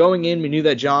 Obviously, going in, we knew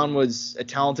that John was a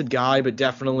talented guy, but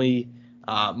definitely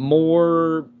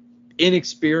more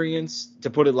inexperienced, to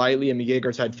put it lightly. I mean,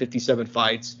 Gegard's had 57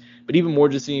 fights, but even more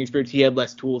just the inexperience, he had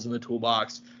less tools in the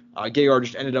toolbox. Gegard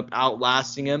just ended up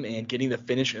outlasting him and getting the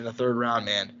finish in the third round,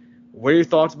 man. What are your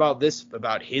thoughts about this,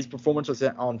 about his performance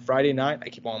on Friday night? I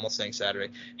keep almost saying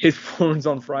Saturday. His performance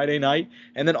on Friday night,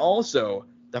 and then also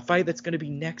the fight that's going to be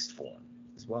next for him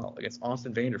as well against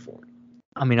Austin Vanderford.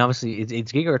 I mean, obviously,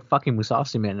 it's Gegard fucking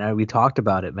Mousasi, man. We talked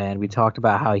about it, man. We talked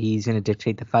about how he's going to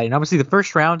dictate the fight. And obviously, the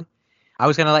first round, I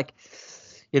was kind of like,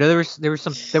 there was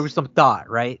some thought,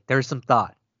 right? There was some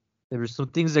thought. There were some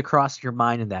things that crossed your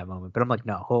mind in that moment. But I'm like,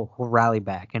 no, he'll rally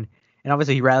back. And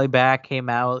obviously, he rallied back, came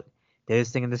out, did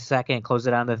his thing in the second, closed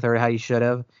it out in the third how he should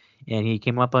have. And he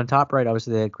came up on top, right?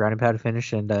 Obviously, the ground and pound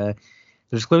finish. And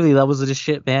there's clearly levels of this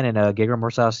shit, man. And Gegard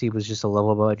Mousasi was just a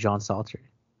level above John Salter.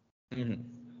 Mm-hmm.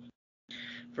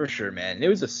 For sure, man. It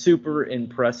was a super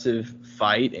impressive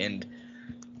fight, and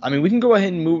I mean, we can go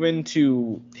ahead and move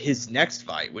into his next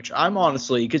fight, which I'm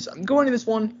honestly, because I'm going to this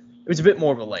one, it was a bit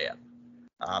more of a layup.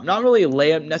 Not really a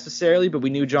layup necessarily, but we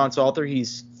knew John Salter,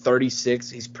 he's 36,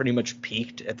 he's pretty much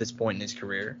peaked at this point in his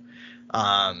career.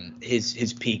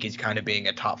 His peak is kind of being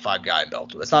a top 5 guy in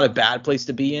Bellator. That's not a bad place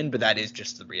to be in, but that is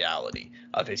just the reality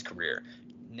of his career.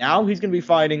 Now he's going to be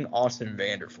fighting Austin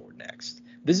Vanderford next.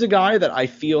 This is a guy that I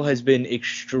feel has been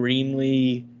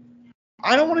extremely,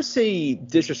 I don't want to say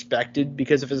disrespected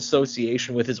because of his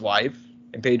association with his wife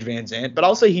and Paige Van Zandt, but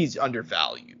I'll say he's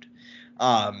undervalued.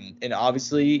 And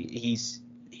obviously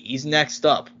he's next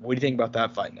up. What do you think about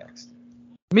that fight next?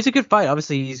 I mean, it's a good fight.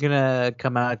 Obviously, he's going to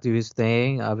come out, do his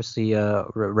thing. Obviously,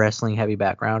 wrestling heavy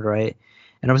background, right?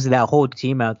 And obviously that whole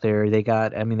team out there, they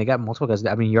got multiple guys.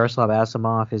 I mean, Yaroslav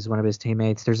Asimov is one of his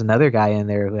teammates. There's another guy in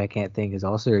there who I can't think is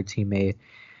also a teammate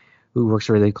who works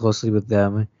really closely with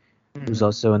them, who's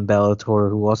also in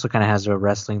Bellator, who also kind of has a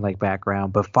wrestling like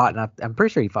background, but I'm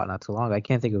pretty sure he fought not too long. I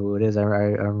can't think of who it is. I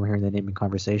remember hearing the name in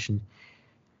conversation.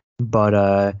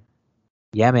 But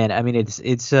yeah, man. I mean, it's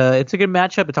a good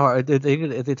matchup.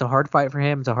 It's a hard fight for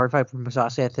him. It's a hard fight for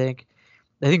Mousasi, I think.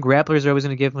 I think grapplers are always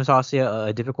going to give Mousasi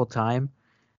a difficult time.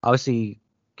 Obviously,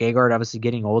 Gegard, obviously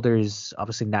getting older, is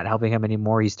obviously not helping him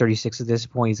anymore. He's 36 at this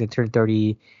point. He's going to turn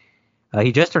 30.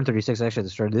 He just turned 36 actually at the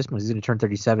start of this month. He's going to turn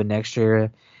 37 next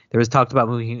year. There was talked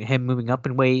about him moving up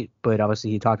in weight, but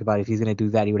obviously he talked about if he's going to do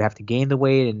that, he would have to gain the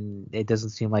weight, and it doesn't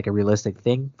seem like a realistic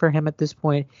thing for him at this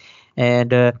point.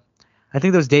 And I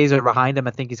think those days are behind him.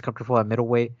 I think he's comfortable at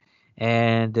middleweight.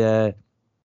 And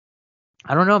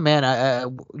I don't know, man. I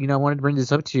wanted to bring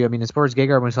this up to you. I mean, as far as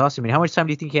Gegard Mousasi, I mean, how much time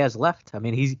do you think he has left? I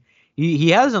mean, he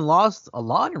hasn't lost a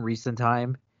lot in recent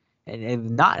time,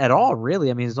 and not at all, really.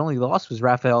 I mean, his only loss was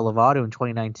Rafael Lovato in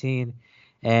 2019,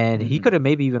 and he could have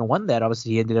maybe even won that.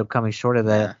 Obviously, he ended up coming short of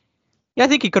that. Yeah, I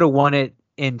think he could have won it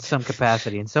in some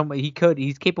capacity.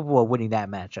 He's capable of winning that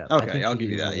matchup. Okay, I'll give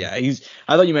you that. Yeah,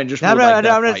 I thought you meant just. I'm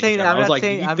not saying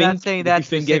that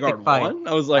specific fight. Won?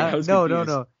 I was like,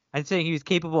 no. I'm saying he was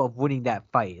capable of winning that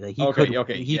fight. Like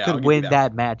he could win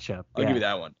that matchup. I'll give you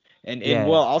that one. And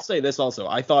well, I'll say this also.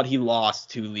 I thought he lost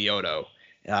to Lyoto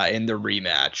in the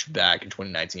rematch back in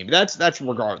 2019. But that's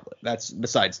regardless. That's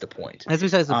besides the point. That's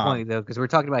besides the point, though, because we're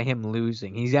talking about him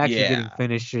losing. He's actually getting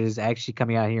finishes, actually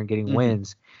coming out here and getting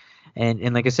wins.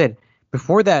 And like I said,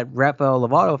 before that Rafael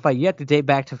Lovato fight, you have to date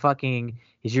back to fucking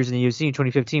his years in the UFC in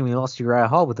 2015 when he lost to Uriah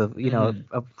Hall with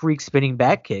a freak spinning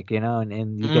back kick,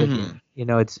 and you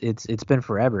gotta, it's been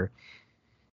forever.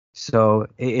 So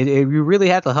you really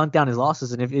have to hunt down his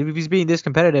losses, and if he's being this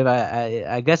competitive,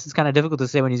 I guess it's kind of difficult to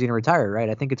say when he's going to retire, right?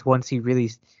 I think it's once he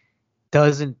really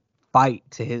doesn't fight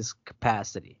to his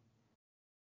capacity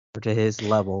or to his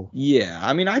level. Yeah,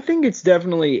 I mean, I think it's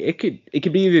definitely it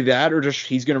could be either that or just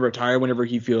he's going to retire whenever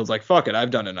he feels like fuck it, I've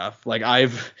done enough. Like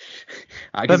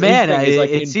but man,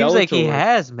 it seems Bellator, like he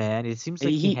has, man. It seems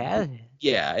like he has.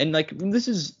 Yeah, and like this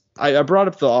is I brought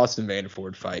up the Austin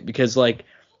Vanderford fight because like.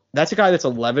 That's a guy that's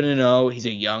 11-0. He's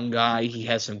a young guy. He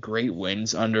has some great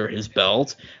wins under his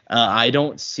belt. I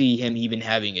don't see him even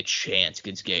having a chance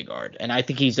against Gegard. And I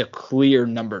think he's a clear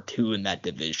number 2 in that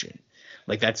division.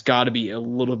 Like, that's got to be a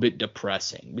little bit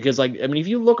depressing. Because, like, I mean, if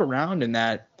you look around in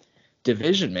that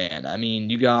division, man, I mean,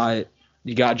 you got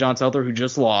John Salter, who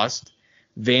just lost.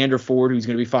 Vanderford, who's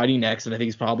going to be fighting next. And I think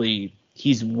he's probably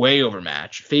he's way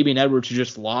overmatched. Fabian Edwards, who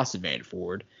just lost at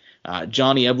Vanderford.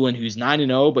 Johnny Evelyn, who's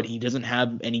 9-0, but he doesn't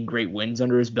have any great wins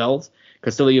under his belt.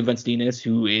 Castillo Venstinas,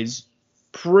 who is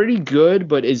pretty good,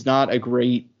 but is not a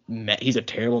great. He's a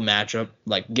terrible matchup.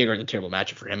 Like Gegard's a terrible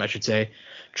matchup for him, I should say.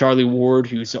 Charlie Ward,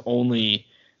 who's only.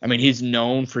 I mean, he's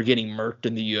known for getting murked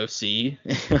in the UFC.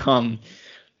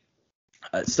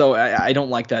 So I don't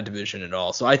like that division at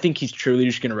all. So I think he's truly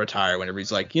just going to retire whenever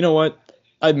he's like, you know what?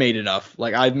 I've made enough.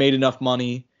 Like, I've made enough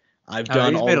money. I've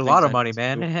done all. He's made a lot of money,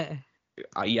 man.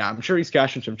 Yeah, I'm sure he's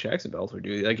cashing some checks in Bellator,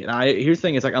 dude. Like, and here's the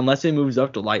thing: is like, unless he moves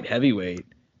up to light heavyweight,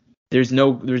 there's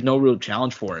no real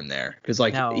challenge for him there. Because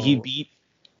like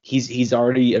he's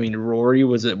already. I mean, Rory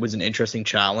was an interesting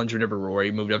challenge whenever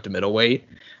Rory moved up to middleweight.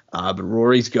 But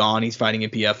Rory's gone. He's fighting in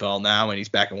PFL now, and he's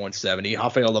back at 170.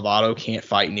 Rafael Lovato can't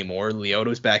fight anymore.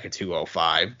 Leoto's back at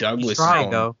 205. Douglas he's trying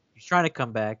though. He's trying to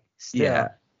come back. Still. Yeah.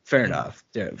 Fair enough.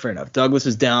 Yeah, fair enough. Douglas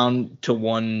is down to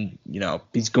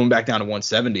he's going back down to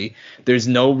 170. There's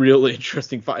no real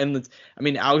interesting fight. And I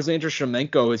mean, Alexander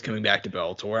Shlemenko is coming back to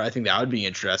Bellator. I think that would be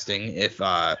interesting if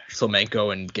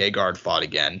Shlemenko and Gegard fought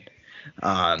again.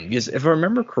 Because if I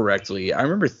remember correctly, I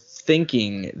remember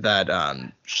thinking that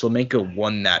Shlemenko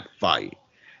won that fight.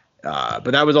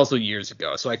 But that was also years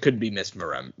ago, so I could be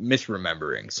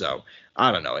misremembering. So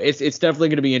I don't know. It's definitely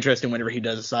going to be interesting whenever he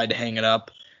does decide to hang it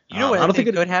up. You know what I don't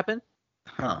think could happen?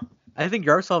 Huh. I think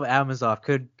Yaroslav Amosov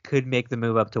could make the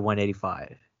move up to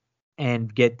 185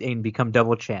 and become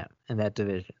double champ in that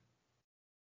division.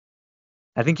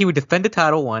 I think he would defend the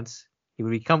title once. He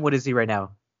would become, what is he right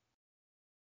now?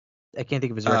 I can't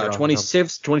think of his record.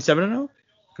 27-0?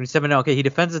 27-0. Okay, he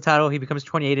defends the title. He becomes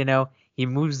 28-0. He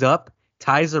moves up,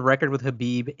 ties the record with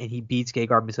Khabib, and he beats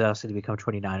Gegard Mousasi to become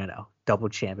 29-0. Double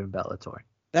champ in Bellator.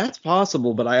 That's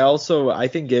possible, but I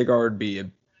think Gegard would be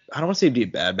I don't want to say it'd be a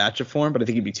bad matchup for him, but I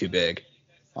think he'd be too big,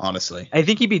 honestly. I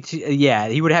think he'd be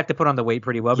he would have to put on the weight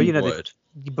pretty well. But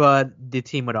but the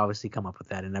team would obviously come up with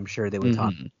that, and I'm sure they would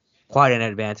talk quite in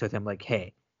advance with him, like,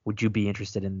 hey, would you be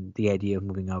interested in the idea of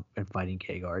moving up and fighting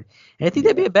Gegard? And I think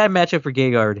that'd be a bad matchup for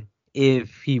Gegard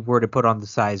if he were to put on the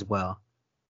size well.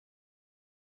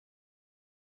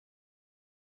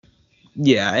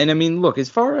 Yeah, and I mean, look, as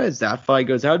far as that fight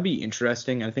goes, that would be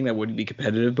interesting. I think that would be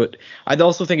competitive, but I'd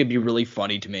also think it'd be really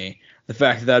funny to me, the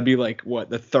fact that that'd be like,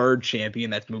 the third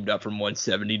champion that's moved up from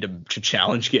 170 to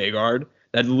challenge Gegard.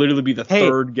 That'd literally be the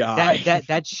third guy.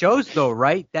 That shows, though,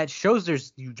 right? That shows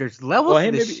there's levels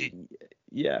to this shit.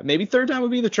 Yeah, maybe third time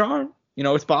would be the charm.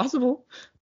 It's possible.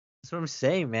 That's what I'm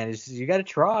saying, man. You got to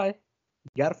try.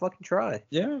 You got to fucking try.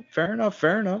 Yeah, fair enough.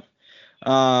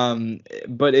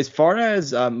 But as far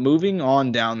as moving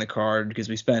on down the card, because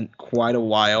we spent quite a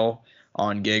while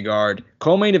on Gegard,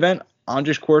 co-main event,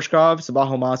 Andrei Koreshkov, Sabah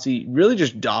Homasi, really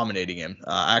just dominating him.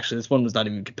 Actually, this one was not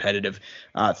even competitive.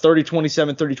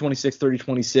 30-27, 30-26,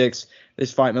 30-26.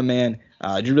 This fight, my man,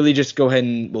 did you really just go ahead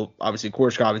and, obviously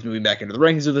Koreshkov is moving back into the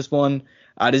rankings of this one.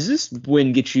 Does this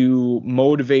win get you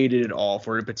motivated at all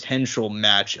for a potential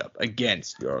matchup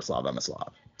against Yaroslav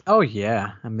Amosov? Oh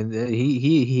yeah, I mean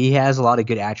he has a lot of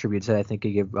good attributes that I think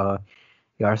could give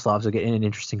Yaroslav an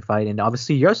interesting fight, and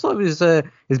obviously Yaroslav is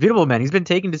beatable, man. He's been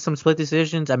taken to some split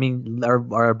decisions. I mean,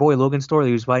 our boy Logan Storley,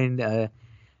 who's fighting, where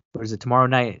is it, tomorrow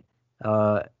night?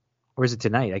 Or is it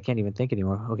tonight? I can't even think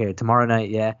anymore. Okay, tomorrow night,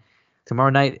 yeah,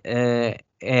 tomorrow night, and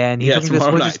he's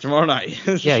tomorrow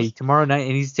night. Yeah, tomorrow night,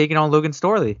 and he's taking on Logan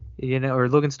Storley, or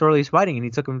Logan Storley's fighting, and he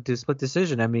took him to split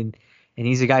decision. I mean. And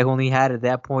he's a guy who only had, at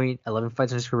that point, 11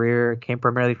 fights in his career, came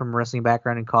primarily from a wrestling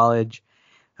background in college.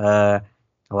 A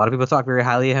lot of people talk very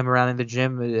highly of him around in the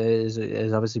gym as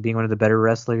obviously being one of the better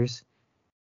wrestlers.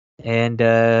 And,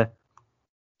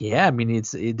 yeah, I mean,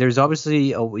 there's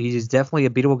obviously, he's definitely a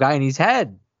beatable guy, and he's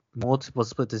had multiple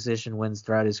split decision wins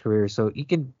throughout his career. So he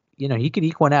can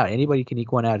eke one out. Anybody can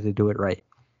eke one out if they do it right.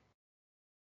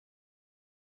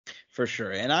 For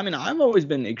sure. And I mean, I've always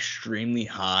been extremely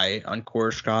high on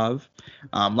Koreshkov.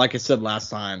 Like I said last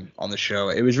time on the show,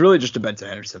 it was really just a Benson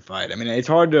Henderson fight. I mean,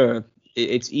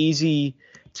 it's easy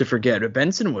to forget, but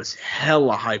Benson was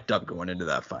hella hyped up going into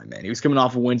that fight, man. He was coming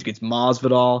off of wins against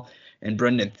Masvidal and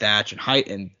Brendan Thatch,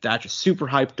 and Thatch was super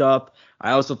hyped up.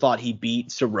 I also thought he beat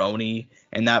Cerrone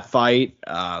in that fight.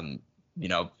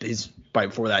 His fight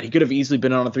before that, he could have easily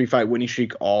been on a 3-fight winning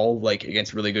streak, all like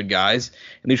against really good guys.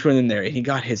 And he went in there and he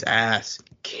got his ass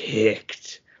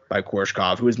kicked by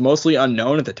Koreshkov, who was mostly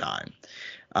unknown at the time.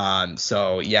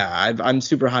 So yeah, I'm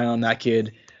super high on that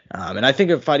kid. And I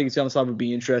think a fight against Yaroslav would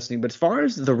be interesting. But as far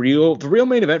as the real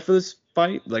main event for this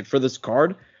fight, like for this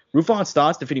card, Rufan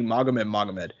Stats defeating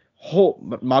Magomedov.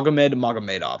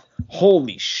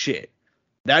 Holy shit.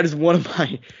 That is one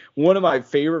of my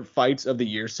favorite fights of the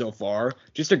year so far.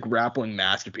 Just a grappling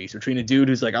masterpiece between a dude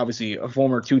who's like obviously a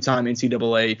former 2-time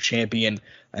NCAA champion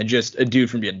and just a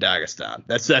dude from Dagestan.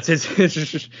 That's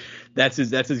his that's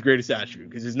his greatest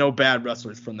attribute because there's no bad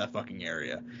wrestlers from that fucking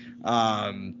area.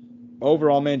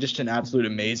 Overall, man, just an absolute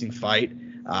amazing fight.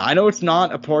 I know it's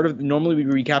not a part of. Normally we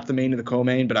recap the main and the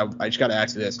co-main, but I just got to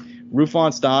ask you this: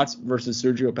 Rufon Stotts versus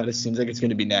Sergio Pettis seems like it's going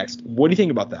to be next. What do you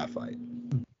think about that fight?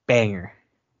 Banger.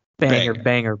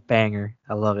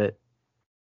 I love it.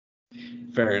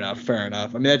 Fair enough.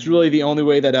 I mean, that's really the only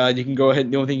way that you can go ahead.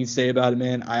 The only thing you can say about it,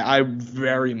 man. I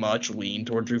very much lean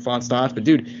towards Rufon Stotts, but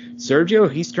dude, Sergio,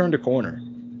 he's turned a corner.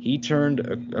 He turned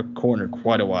a corner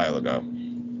quite a while ago.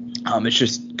 It's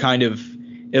just kind of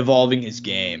evolving his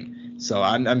game. So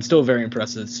I'm still very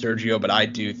impressed with Sergio, but I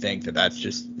do think that's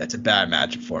a bad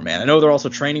matchup for him, man. I know they're also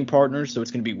training partners, so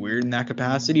it's gonna be weird in that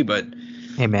capacity, but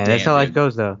hey, man, that's how life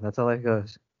goes, though. That's how life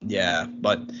goes. Yeah,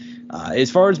 but as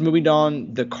far as moving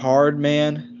on the card,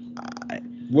 man,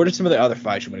 what are some of the other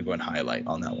fights you want to go and highlight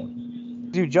on that one?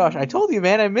 Dude, Josh, I told you,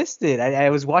 man, I missed it. I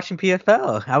was watching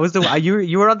PFL. I was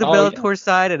you were on the Bellator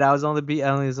side, and I was on the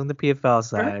PFL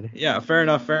side. Yeah, fair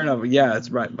enough. Yeah,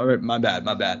 that's right. My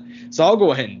bad. So I'll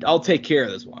go ahead and I'll take care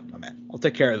of this one, my man. I'll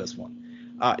take care of this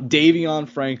one. Davion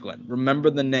Franklin, remember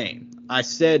the name. I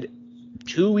said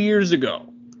 2 years ago,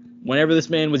 whenever this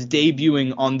man was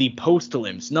debuting on the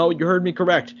post-limbs. No, you heard me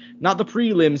correct. Not the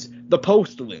prelims, the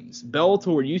post-limbs.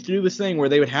 Bellator used to do this thing where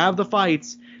they would have the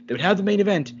fights, they would have the main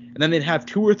event, and then they'd have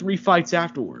 2 or 3 fights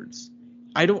afterwards.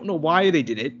 I don't know why they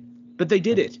did it, but they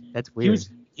did it. That's weird.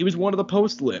 He was one of the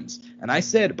post-limbs. And I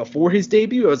said, before his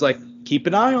debut, I was like, keep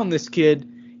an eye on this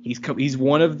kid. He's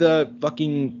one of the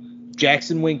fucking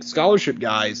Jackson Wink scholarship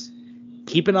guys.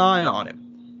 Keep an eye on him.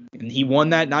 And he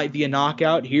won that night via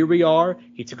knockout. Here we are.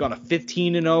 He took on a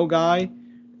 15-0 guy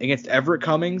against Everett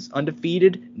Cummings,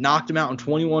 undefeated, knocked him out in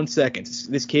 21 seconds.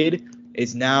 This kid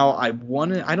is now, I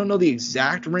don't know the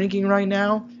exact ranking right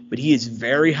now, but he is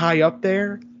very high up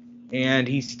there, and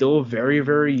he's still very,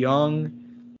 very young.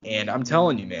 And I'm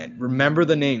telling you, man, remember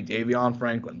the name, Davion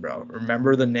Franklin, bro.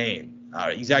 Remember the name.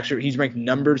 He's ranked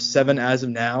number 7 as of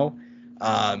now.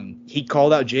 He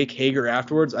called out Jake Hager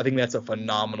afterwards. I think that's a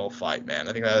phenomenal fight, man.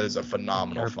 I think that is a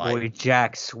phenomenal fight. Boy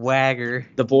Jack Swagger.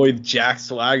 The boy Jack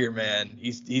Swagger, man.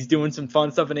 He's doing some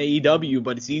fun stuff in AEW,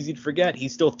 but it's easy to forget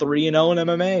he's still 3-0 in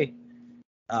MMA.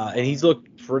 And he's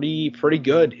looked pretty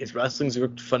good. His wrestling's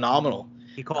looked phenomenal.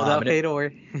 He called out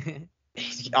Fedor.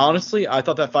 Honestly, I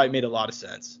thought that fight made a lot of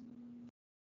sense.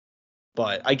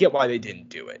 But I get why they didn't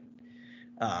do it.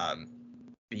 But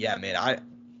yeah, man,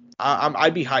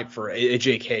 I'd be hyped for a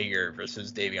Jake Hager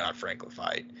versus Davion Franklin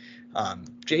fight.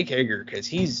 Jake Hager, because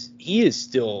he is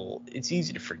still, it's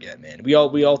easy to forget, man. We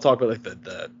all talk about like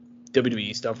the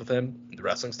WWE stuff with him, the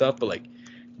wrestling stuff, but like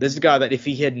this is a guy that if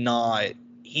he had not,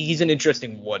 he's an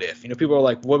interesting what if. You know, people are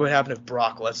like, what would happen if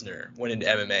Brock Lesnar went into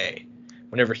MMA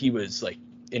whenever he was like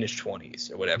in his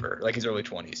 20s or whatever, like his early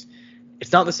 20s.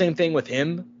 It's not the same thing with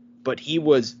him, but he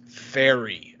was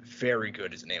very, very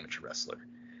good as an amateur wrestler.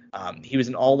 He was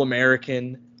an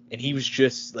All-American, and he was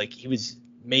just like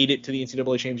made it to the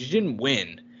NCAA championships. He didn't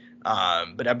win,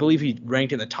 but I believe he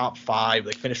ranked in the top 5,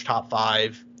 like finished top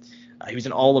 5. He was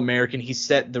an All-American. He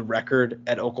set the record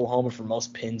at Oklahoma for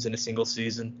most pins in a single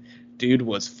season. Dude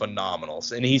was phenomenal,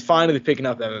 and he's finally picking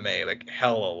up MMA like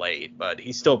hella late, but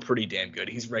he's still pretty damn good.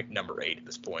 He's ranked number 8 at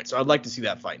this point, so I'd like to see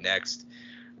that fight next.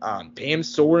 Pam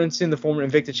Sorensen, the former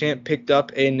Invicta champ, picked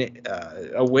up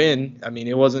a win. I mean,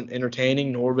 it wasn't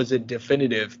entertaining, nor was it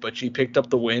definitive, but she picked up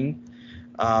the win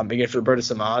against Roberta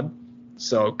Samad.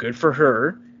 So good for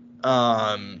her.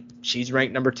 She's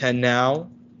ranked number 10 now.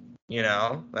 You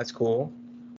know, that's cool.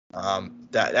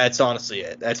 That's honestly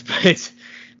it.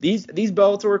 These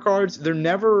Bellator cards, they're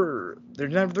never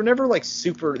like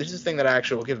super. This is the thing that I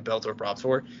actually will give Bellator props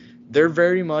for. They're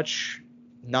very much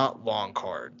not long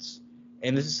cards.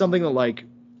 And this is something that, like,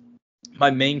 my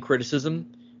main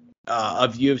criticism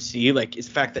of UFC, like, is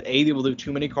the fact that, A, they will do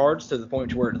too many cards to the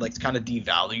point to where, like, it's kind of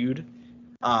devalued.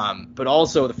 But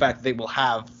also the fact that they will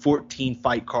have 14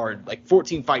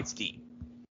 fights deep.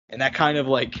 And that kind of,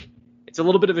 like, it's a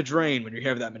little bit of a drain when you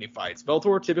have that many fights.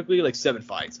 Bellator, typically, like, 7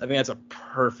 fights. I think that's a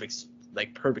perfect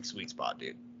sweet spot,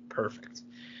 dude. Perfect.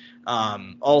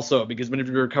 Also, because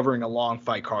whenever you're covering a long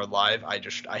fight card live, I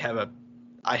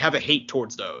have a hate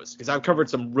towards those because I've covered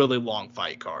some really long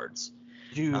fight cards.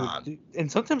 Dude,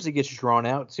 and sometimes it gets drawn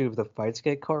out too if the fights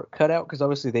get cut out because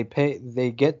obviously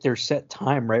they get their set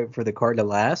time right for the card to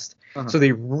last. Uh-huh. So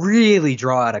they really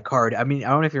draw out a card. I mean, I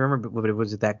don't know if you remember, but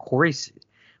was it that Corey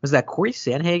was that Corey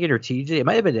Sandhagen or TJ? It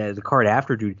might have been the card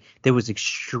after, dude. That was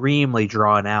extremely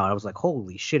drawn out. I was like,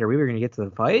 holy shit, are we ever gonna get to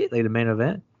the fight, like the main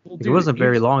event? Well, Like, it wasn't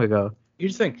very long ago.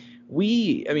 Here's the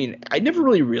thing. I never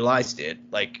really realized it,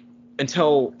 like,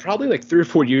 until probably like 3 or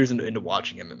 4 years into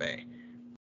watching MMA.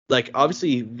 Like,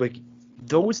 obviously, like,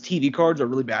 those TV cards are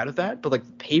really bad at that, but,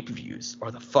 like, pay-per-views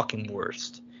are the fucking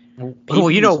worst. Well,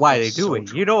 you know why they do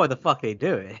it. You know why the fuck they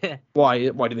do it. Why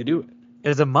do they do it?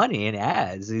 There's the money and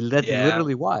ads. That's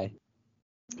literally why.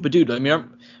 But, dude, I mean,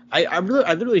 I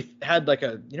literally had, like,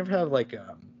 you never have, like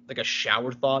a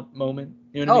shower thought moment?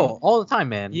 You know what I mean? All the time,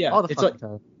 man. Yeah, all the it's fucking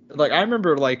time. Like, I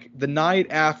remember, like, the night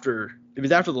after, it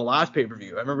was after the last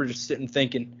pay-per-view, I remember just sitting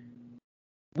thinking,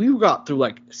 we got through,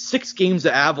 like, 6 games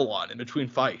of Avalon in between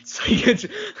fights.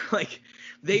 Like,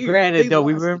 Granted, though,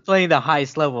 we weren't playing the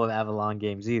highest level of Avalon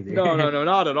games either. No,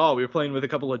 not at all. We were playing with a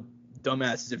couple of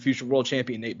dumbasses and future world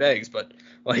champion Nate Beggs, but,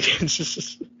 like, it's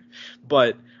just,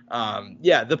 but,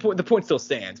 yeah, the point still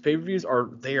stands. Pay-per-views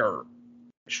are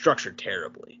structured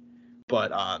terribly,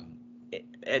 but,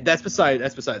 that's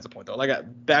besides the point, though.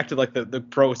 Like, back to, like, the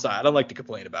pro side. I don't like to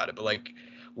complain about it, but, like,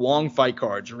 long fight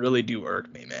cards really do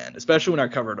irk me, man. Especially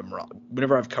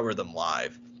whenever I've covered them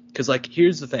live. Because, like,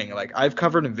 here's the thing. Like, I've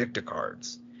covered Invicta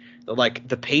cards. Like,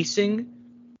 the pacing,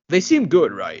 they seem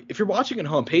good, right? If you're watching at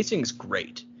home, pacing is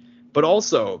great. But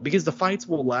also, because the fights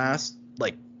will last,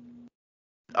 like,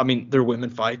 I mean, they're women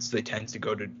fights. They tend to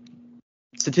go to,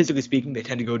 statistically speaking, they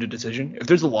tend to go to decision. If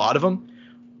there's a lot of them,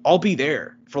 I'll be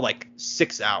there for like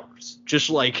 6 hours,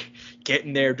 just like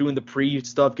getting there, doing the pre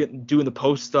stuff, doing the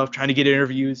post stuff, trying to get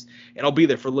interviews, and I'll be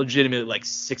there for legitimately like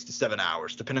 6 to 7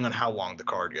 hours, depending on how long the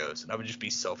card goes, and I would just be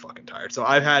so fucking tired. So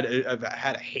I've had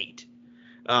a hate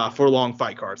for long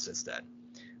fight cards since then.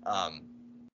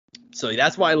 So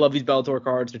that's why I love these Bellator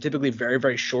cards. They're typically very,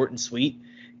 very short and sweet,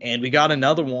 and we got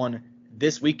another one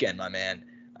this weekend, my man.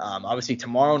 Obviously,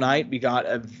 tomorrow night, we got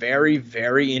a very,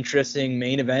 very interesting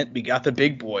main event. We got the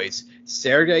big boys.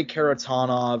 Sergey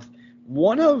Karatanov, I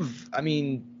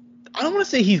don't want to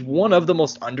say he's one of the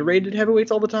most underrated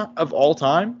heavyweights of all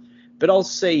time, but I'll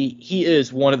say he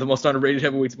is one of the most underrated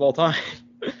heavyweights of all time.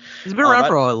 He's been around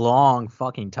for a long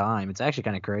fucking time. It's actually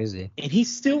kind of crazy. And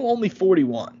he's still only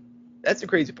 41. That's the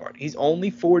crazy part. He's only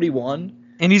 41.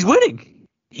 And he's winning.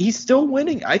 He's still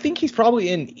winning. I think he's probably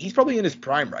in his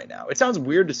prime right now. It sounds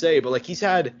weird to say, but like he's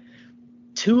had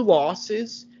 2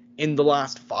 losses in the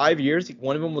last 5 years.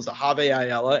 One of them was a Javi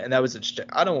Ayala, and that was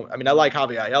I like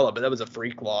Javi Ayala, but that was a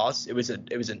freak loss. It was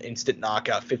an instant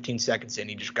knockout, 15 seconds in,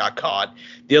 he just got caught.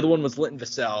 The other one was Linton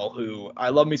Vassell, who I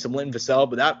love me some Linton Vassell,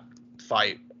 but that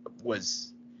fight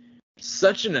was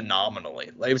such an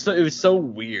anomaly. Like it was so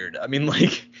weird. I mean,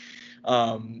 like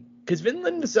because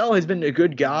Linton Vassell has been a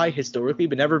good guy historically,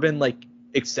 but never been like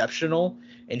exceptional,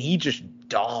 and he just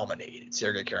dominated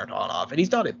Sergey Karatanov. And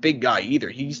he's not a big guy either.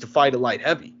 He used to fight a light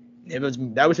heavy.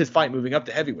 That was his fight moving up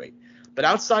to heavyweight. But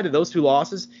outside of those 2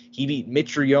 losses, he beat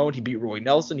Mitch Rion, he beat Roy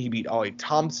Nelson, he beat Ollie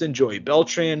Thompson, Joey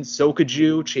Beltran,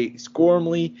 Sokaju, Chase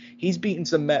Gormley. He's beaten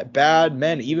some bad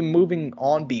men, even moving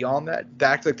on beyond that,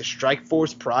 back to like the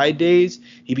Strikeforce Pride days.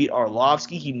 He beat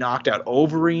Arlovsky, he knocked out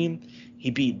Overeem. He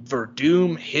beat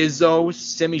Verdum, Hizzo,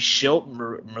 Semi Schilt,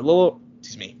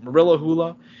 Marilla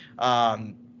Hula.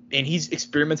 And he's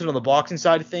experimented on the boxing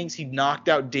side of things. He knocked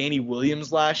out Danny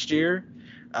Williams last year.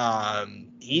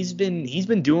 He's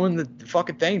been doing the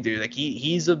fucking thing, dude. Like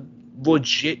he's a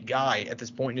legit guy at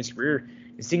this point in his career.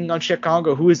 He's taking on Cheick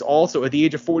Kongo, who is also at the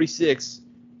age of 46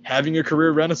 having a career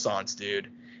renaissance, dude.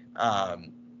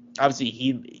 Obviously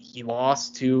he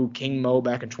lost to King Mo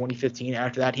back in 2015.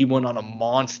 After that, he went on a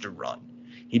monster run.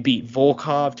 He beat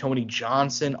Volkov, Tony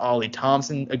Johnson, Ollie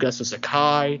Thompson, Augusto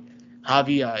Sakai,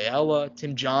 Javi Ayala,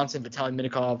 Tim Johnson, Vitaly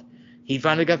Minikov. He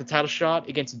finally got the title shot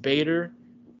against Bader,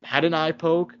 had an eye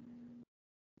poke,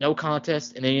 no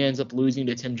contest, and then he ends up losing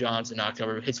to Tim Johnson in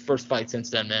October. His first fight since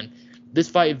then, man. This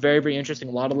fight, very, very interesting.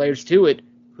 A lot of layers to it.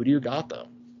 Who do you got, though?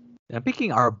 I'm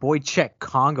picking our boy Cheick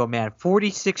Kongo, man.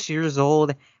 46 years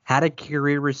old, had a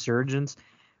career resurgence.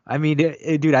 I mean,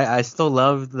 dude, I still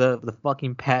love the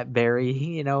fucking Pat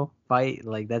Barry, fight.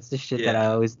 Like, that's the shit that I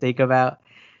always think about.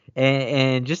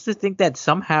 And just to think that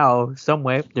somehow, some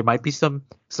way, there might be some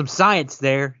science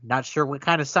there. Not sure what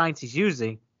kind of science he's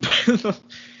using.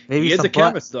 Maybe he is a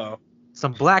chemist, though.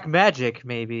 Some black magic,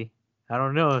 maybe. I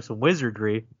don't know, some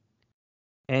wizardry.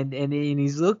 And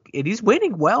he's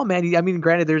winning well, man.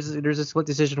 Granted, there's a split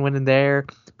decision win in there,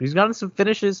 but he's gotten some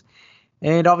finishes.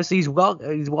 And obviously he's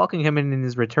welcoming him in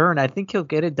his return. I think he'll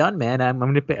get it done, man. I'm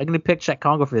gonna pick Cheick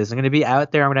Kongo for this. I'm gonna be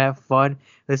out there. I'm gonna have fun.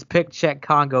 Let's pick Cheick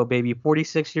Kongo, baby.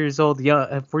 46 years old,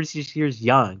 young. 46 years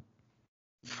young.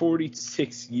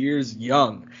 46 years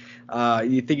young.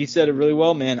 You think he said it really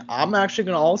well, man. I'm actually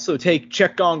going to also take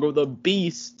Cheick Kongo, the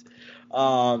beast.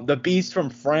 The beast from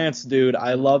France, dude.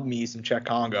 I love me some Cheick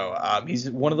Kongo. He's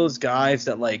one of those guys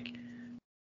that, like,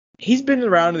 he's been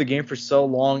around in the game for so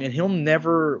long, and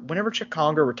whenever Cheick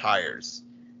Kongo retires,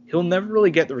 he'll never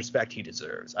really get the respect he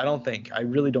deserves. I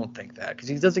really don't think that, because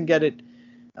he doesn't get it.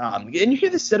 And you hear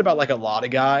this said about, like, a lot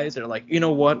of guys that are like, you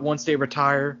know what, once they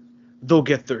retire, they'll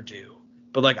get their due.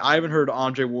 But, like, I haven't heard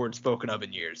Andre Ward spoken of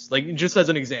in years. Like, just as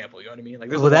an example, you know what I mean?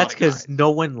 Like, well, that's because no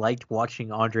one liked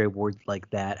watching Andre Ward like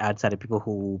that outside of people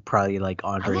who probably like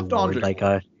Andre Ward.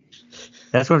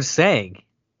 That's what I'm saying.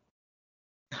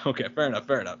 Okay, fair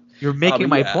enough. You're making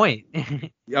my point.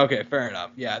 Okay, fair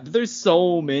enough. Yeah, there's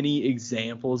so many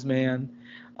examples, man,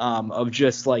 of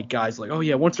just, like, guys like, oh,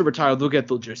 yeah, once they're retired, they'll get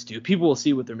the just due. People will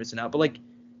see what they're missing out. But, like,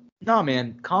 nah,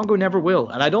 man, Kongo never will,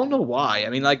 and I don't know why. I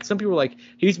mean, like, some people are like,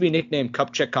 he used to be nicknamed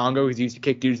Cup Cheick Kongo because he used to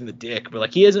kick dudes in the dick, but,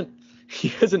 like, he hasn't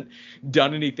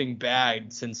done anything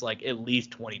bad since, like, at least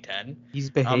 2010.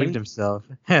 He's behaved himself.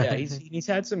 Yeah, he's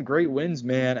had some great wins,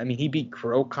 man. I mean, he beat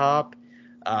Crow Cop.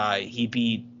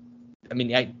 He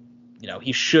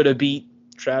should have beat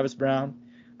Travis Brown.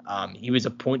 He was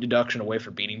a point deduction away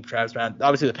from beating Travis Brown.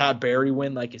 Obviously, the Pat Barry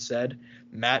win, like you said,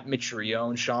 Matt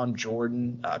Mitrione, Sean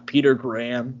Jordan, Peter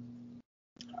Graham,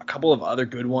 a couple of other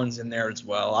good ones in there as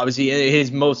well. Obviously,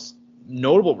 his most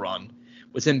notable run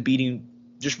was him beating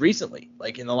just recently,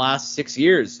 like in the last 6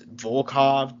 years,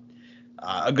 Volkov,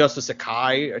 Augusto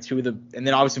Sakai, and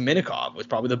then obviously Minikov was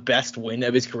probably the best win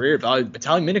of his career.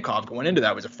 Vitaly Minikov going into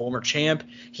that was a former champ.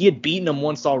 He had beaten him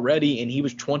once already, and he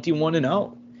was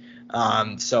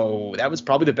 21-0. So that was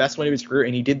probably the best win of his career,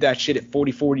 and he did that shit at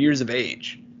 44 years of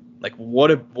age. Like, what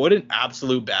an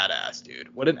absolute badass,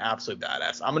 dude. What an absolute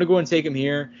badass. I'm going to go and take him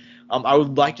here. I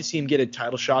would like to see him get a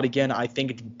title shot again. I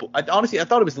thought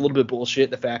it was a little bit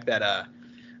bullshit, the fact that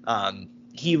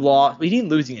he lost. He didn't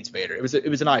lose against Vader. It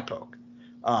was an eye poke.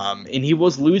 And he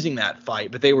was losing that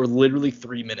fight, but they were literally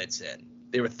 3 minutes in.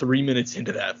 They were 3 minutes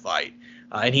into that fight.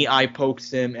 And he eye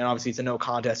pokes him, and obviously it's a no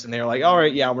contest, and they're like, all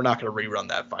right, yeah, we're not going to rerun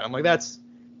that fight. I'm like, that's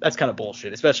kind of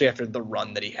bullshit, especially after the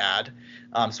run that he had.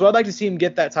 So I'd like to see him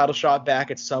get that title shot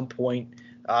back at some point,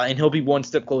 and he'll be one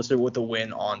step closer with a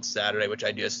win on Saturday, which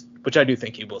I do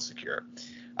think he will secure.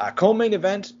 Co-main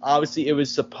event, obviously it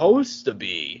was supposed to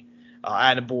be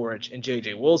Adam Boric and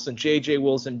J.J. Wilson. J.J.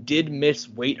 Wilson did miss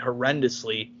weight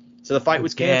horrendously, so the fight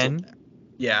was canceled.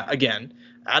 Yeah, again.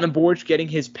 Adam Boric getting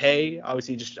his pay.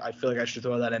 Obviously, I feel like I should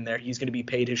throw that in there. He's going to be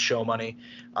paid his show money.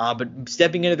 But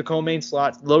stepping into the co-main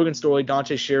slot, Logan Storley,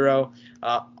 Dante Shiro.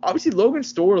 Obviously, Logan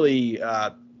Storley,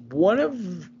 I don't want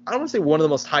to say one of the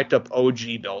most hyped up OG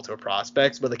Bellator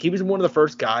prospects, but, like, he was one of the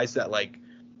first guys that, like,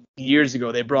 years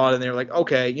ago they brought in. They were like,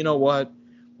 okay, you know what?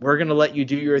 We're going to let you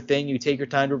do your thing. You take your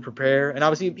time to prepare. And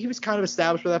obviously, he was kind of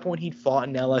established by that point. He'd fought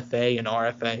in LFA and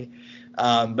RFA.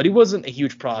 But he wasn't a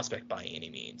huge prospect by any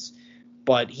means.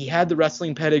 But he had the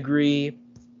wrestling pedigree,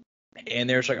 and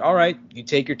they're just like, all right, you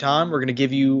take your time. We're going to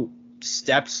give you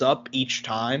steps up each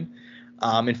time.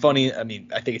 And funny, I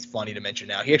mean, I think it's funny to mention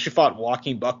now, he actually fought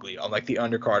Joaquin Buckley on, like, the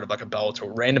undercard of, like,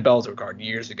 a random Bellator card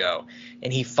years ago.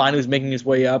 And he finally was making his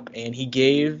way up, and he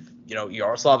gave,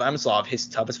 Yaroslav Amosov his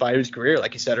toughest fight of his career,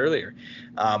 like you said earlier,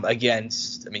 back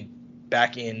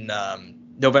in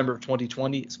November of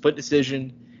 2020, split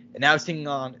decision. And now he's taking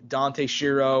on Dante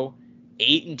Shiro,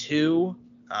 8-2.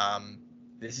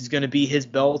 This is going to be his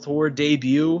Bellator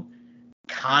debut.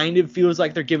 Kind of feels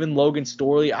like they're giving Logan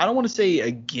Storley, I don't want to say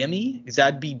a gimme, because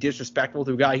that'd be disrespectful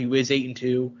to a guy who is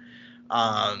 8-2.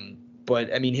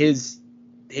 But I mean, his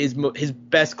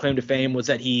best claim to fame was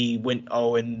that he went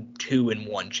 0-2 in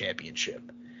one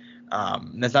championship.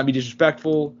 That's not be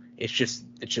disrespectful. It's just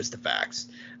the facts.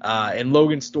 And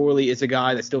Logan Storley is a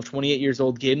guy that's still 28 years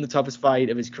old, gave him the toughest fight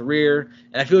of his career.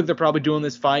 And I feel like they're probably doing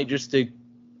this fight just to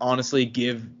honestly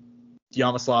give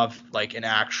Yaroslav, like, an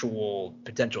actual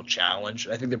potential challenge.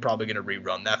 I think they're probably going to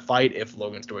rerun that fight if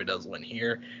Logan Storley does win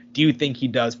here. Do you think he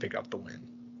does pick up the win?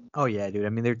 Oh yeah, dude. I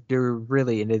mean, they're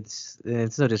really, and it's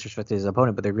no disrespect to his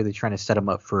opponent, but they're really trying to set him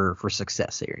up for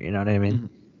success here. You know what I mean? Mm-hmm.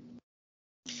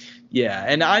 Yeah,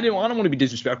 and I don't want to be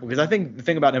disrespectful, because I think the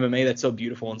thing about MMA that's so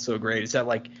beautiful and so great is that,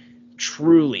 like,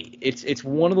 truly, it's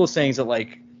one of those things that,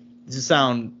 like, this does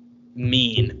sound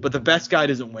mean, but the best guy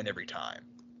doesn't win every time.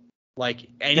 Like,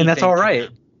 and that's all right.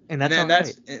 And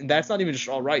that's not even just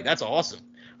all right. That's awesome.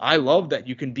 I love that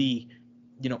you can be,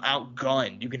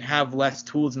 outgunned. You can have less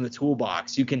tools in the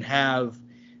toolbox. You can have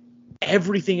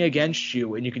everything against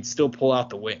you, and you can still pull out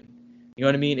the win. You know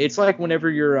what I mean? It's like whenever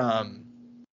you're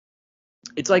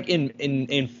it's like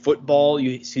in football,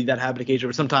 you see that happen occasionally,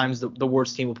 where sometimes the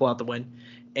worst team will pull out the win.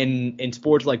 In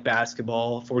sports like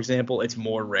basketball, for example, it's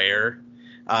more rare.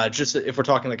 Just if we're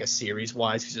talking like a series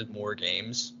wise, because there's more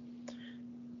games.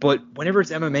 But whenever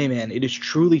it's MMA, man, it is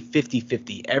truly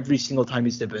 50-50 every single time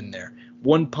you step in there.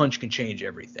 One punch can change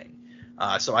everything.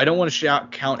 So I don't want to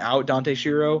count out Dante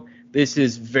Shiro. This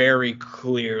is very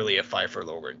clearly a fight for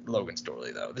Logan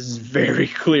Storley, though. This is very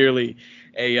clearly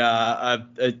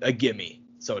a gimme,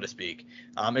 so to speak.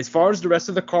 As far as the rest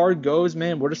of the card goes,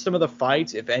 man, what are some of the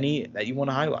fights, if any, that you want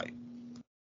to highlight?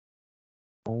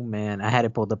 Oh, man. I had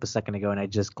it pulled up a second ago, and I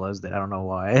just closed it. I don't know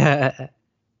why.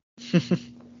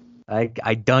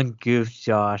 I done goofed,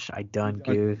 Josh. I done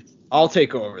goofed. I'll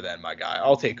take over then, my guy.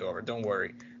 I'll take over. Don't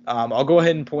worry. I'll go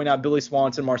ahead and point out Billy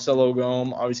Swanson, Marcelo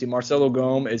Gome. Obviously, Marcelo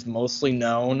Gome is mostly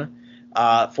known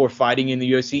for fighting in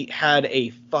the UFC. Had a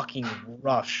fucking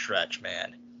rough stretch,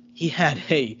 man. He had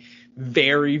a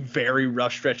very, very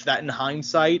rough stretch. That in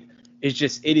hindsight it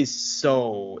is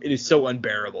so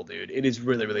unbearable, dude. It is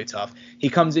really, really tough. He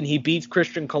comes in, he beats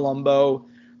Christian Colombo,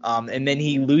 and then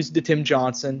he loses to Tim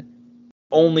Johnson,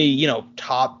 only,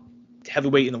 top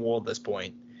heavyweight in the world at this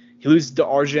point. He loses to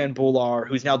Arjan Bolar,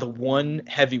 who's now the one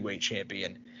heavyweight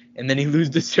champion. And then he loses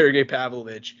to Sergey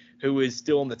Pavlovich, who is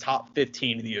still in the top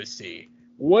 15 in the UFC.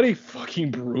 What a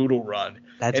fucking brutal run.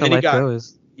 That's how life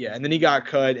goes. Yeah, and then he got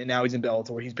cut, and now he's in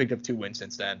Bellator. He's picked up 2 wins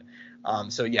since then.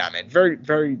 So, yeah, man, very,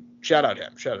 very shout out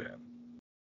him.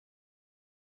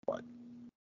 What?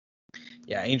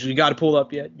 Yeah, Angel, you got it pulled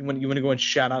up yet? You want to go and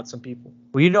shout out some people?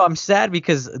 Well, I'm sad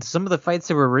because some of the fights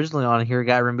that were originally on here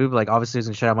got removed. Like, obviously, I was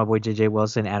going to shout out my boy J.J.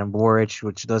 Wilson, Adam Boric,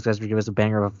 which those guys would give us a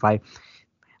banger of a fight.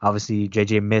 Obviously,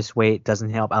 J.J. missed weight, doesn't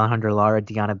help. Alejandro Lara,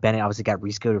 Deanna Bennett obviously got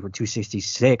rescheduled for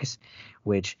 266,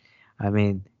 which, I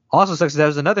mean, also sucks. That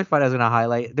was another fight I was going to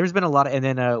highlight. There's been a lot of, and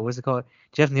then, what's it called?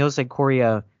 Jeff Nielsen, Corey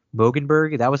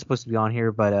Mogenberg. That was supposed to be on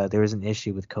here, but there was an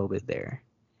issue with COVID there.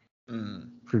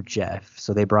 For Jeff,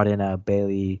 so they brought in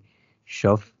Bailey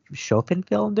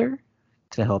Schoenfelder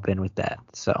to help in with that.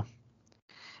 So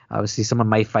obviously some of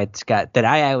my fights that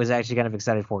I was actually kind of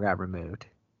excited for got removed.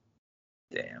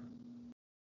 Damn.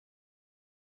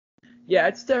 Yeah,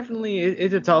 it's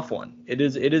a tough one.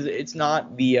 It's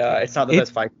not the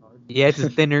best fight card. Yeah, it's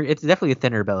definitely a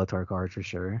thinner Bellator card for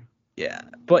sure. Yeah,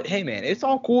 but hey man, it's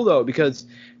all cool though because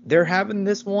they're having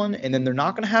this one and then they're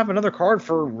not going to have another card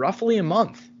for roughly a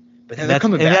month. But then they're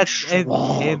coming back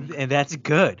strong. And that's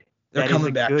good. They're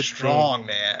coming back strong,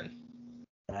 man.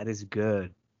 That is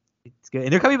good. It's good.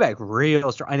 And they're coming back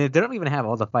real strong. And they don't even have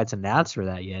all the fights announced for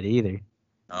that yet either.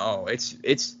 Oh, this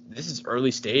is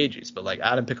early stages. But like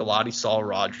Adam Piccolotti, Saul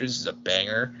Rogers is a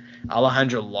banger.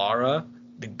 Alejandro Lara,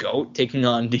 the GOAT, taking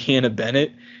on Deanna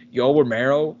Bennett. Yoel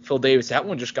Romero, Phil Davis. That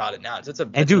one just got announced.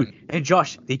 And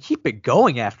Josh, they keep it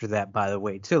going after that, by the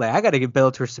way, too. Like, I got to give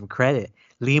Bellator some credit.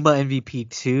 Lima MVP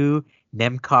 2,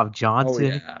 Nemkov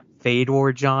Johnson,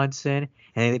 Fedor Johnson,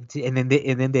 and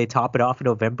then they top it off in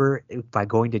November by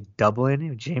going to Dublin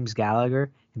with James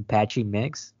Gallagher and Patchy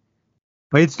Mix.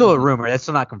 But it's still a rumor. That's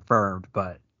still not confirmed.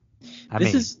 But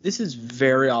this is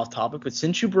very off topic. But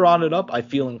since you brought it up, I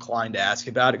feel inclined to ask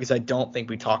about it because I don't think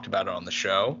we talked about it on the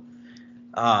show.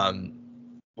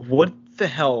 What the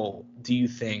hell do you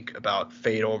think about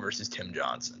Fedor versus Tim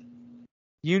Johnson?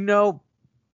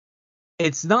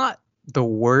 It's not the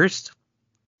worst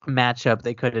matchup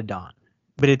they could have done,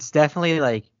 but it's definitely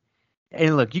like,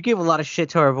 and look, you gave a lot of shit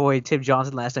to our boy Tim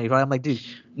Johnson last night. I'm like, dude.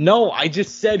 No, I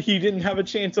just said he didn't have a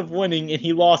chance of winning, and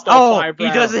he lost all 5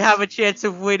 rounds. He doesn't have a chance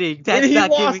of winning. And he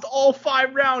lost all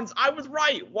 5 rounds. I was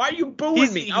right. Why are you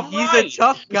booing me? He's a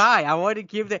tough guy. I want to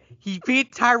give that. He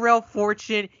beat Tyrell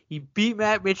Fortune. He beat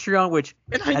Matt Mitrione,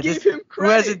 and I gave him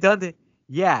credit. Who hasn't done that?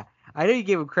 Yeah, I know you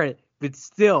gave him credit, but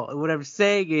still, what I'm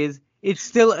saying is, it's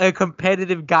still a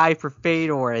competitive guy for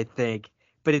Fedor, I think.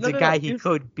 But it's a guy he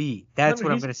could beat. That's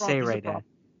what I'm going to say right now.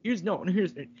 Here's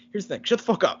the thing. Shut the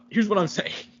fuck up. Here's what I'm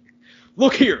saying.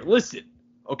 Look here. Listen.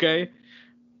 Okay?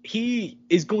 He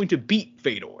is going to beat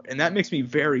Fedor, and that makes me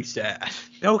very sad.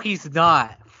 No, he's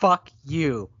not. Fuck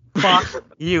you. Fuck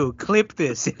you. Clip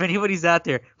this. If anybody's out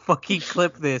there, fucking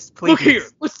clip this, please. Look here.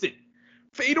 Listen.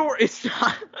 Fedor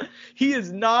he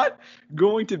is not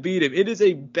going to beat him. It is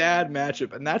a bad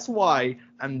matchup, and that's why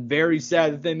I'm very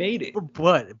sad that they made it.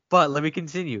 But let me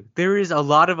continue. There is a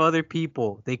lot of other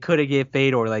people they could have given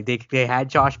Fedor. Like they had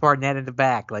Josh Barnett in the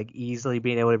back, like easily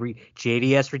being able to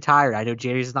JDS retired. I know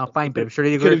JDS is not fine, but I'm sure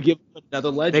they could have given him another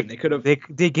legend. They could have gave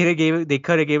him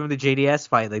the JDS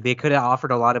fight. Like they could have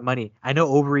offered a lot of money. I know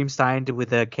Overeem signed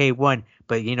with a K1,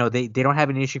 but they don't have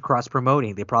an issue cross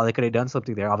promoting. They probably could have done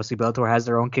something there. Obviously Bellator has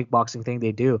their own kickboxing thing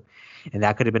they do, and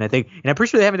that could have been a thing. And I'm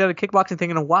pretty sure they haven't done a kickboxing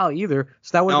thing in a while either.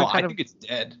 So that would have been kind of. I think it's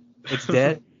dead. It's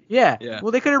dead. Yeah. Yeah.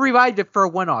 Well, they could have revived it for a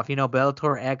one-off.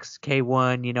 Bellator X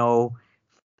K1.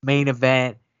 Main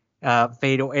event.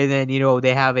 Fedor, and then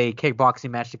they have a kickboxing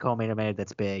match to co-main event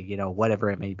that's big. Whatever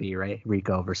it may be, right?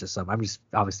 Rico versus some. I'm just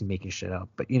obviously making shit up,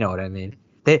 but you know what I mean.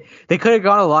 They could have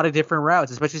gone a lot of different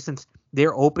routes, especially since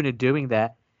they're open to doing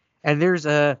that. And there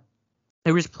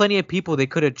was plenty of people they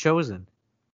could have chosen.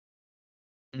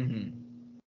 Mm-hmm.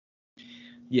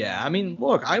 Yeah, I mean,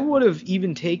 look, I would have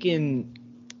taken.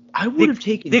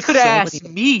 They could have asked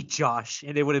me, Josh,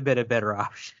 and it would have been a better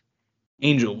option.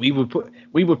 Angel, we would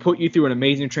put you through an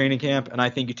amazing training camp, and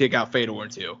I think you take out Fedor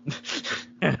too.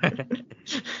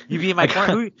 You be my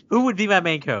who would be my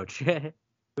main coach?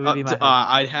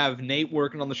 I'd have Nate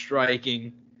working on the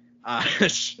striking.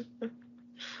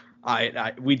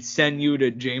 We'd send you to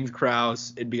James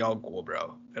Krause. It'd be all cool,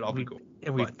 bro. It'd all be cool.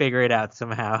 And we'd figure it out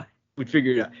somehow. We'd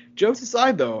figure it out. Jokes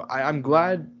aside, though, I'm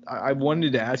glad I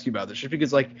wanted to ask you about this, just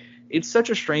because it's such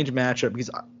a strange matchup.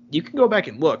 Because you can go back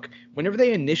and look whenever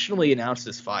they initially announced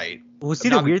this fight. Well, see,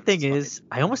 the weird thing is,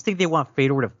 I almost think they want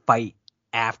Fedor to fight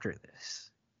after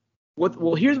this.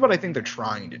 Well, here's what I think they're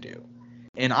trying to do,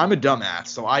 and I'm a dumbass,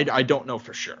 so I don't know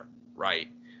for sure, right?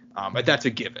 But that's a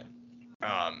given.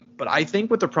 But I think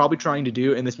what they're probably trying to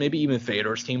do, and this may be even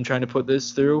Fedor's team trying to put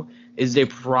this through, is they're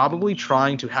probably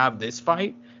trying to have this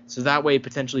fight so that way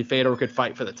potentially Fedor could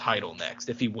fight for the title next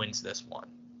if he wins this one.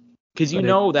 Because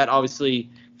that obviously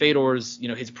Fedor's,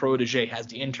 his protege has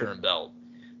the interim belt,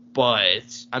 but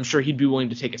I'm sure he'd be willing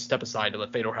to take a step aside to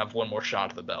let Fedor have one more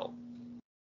shot at the belt.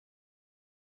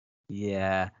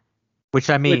 Yeah. Which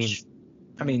I mean,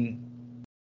 who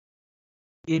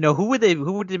would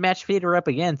they match Fedor up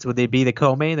against? Would they be the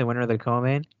co-main, the winner of the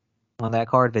co-main on that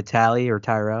card, Vitaly or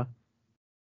Tyrell?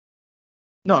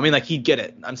 No, I mean he'd get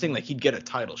it. I'm saying he'd get a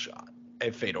title shot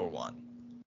if Fedor won.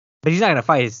 But he's not gonna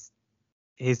fight his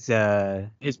but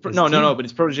his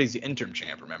protege's the interim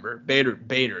champ. Remember,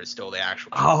 Bader is still the actual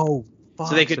champ. Oh, fuck.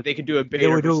 So they could do a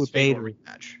Bader versus Fedor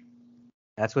rematch.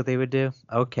 That's what they would do.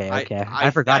 Okay. I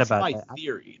forgot about that. That's my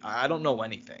theory. I don't know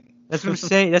anything. That's what I'm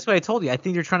saying. That's what I told you. I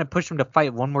think they're trying to push him to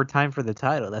fight one more time for the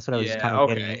title. That's what I was kind of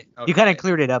getting at. Okay. You kind of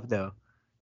cleared it up though.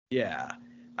 Yeah.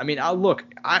 I mean,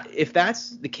 if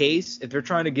that's the case, if they're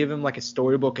trying to give him a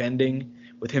storybook ending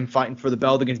with him fighting for the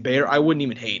belt against Bader, I wouldn't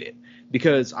even hate it.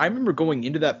 Because I remember going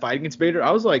into that fight against Bader,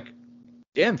 I was like,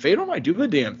 damn, Fedor might do the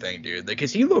damn thing, dude.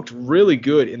 Because he looked really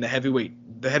good in the heavyweight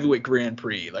Grand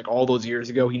Prix, all those years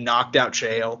ago. He knocked out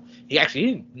Chael. He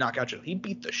didn't knock out Chael. He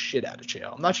beat the shit out of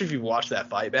Chael. I'm not sure if you watched that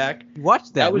fight back. We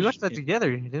watched that. We watched that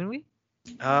together, didn't we?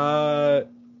 I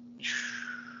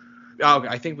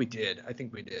think we did.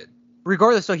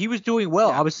 Regardless, so he was doing well.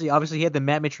 Yeah. Obviously, he had the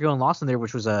Matt Mitrione loss in there,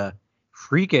 which was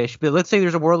freakish. But let's say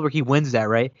there's a world where he wins that,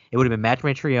 right? It would have been Matt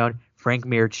Mitrione, Frank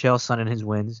Mir, Chael Sonnen his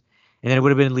wins, and then it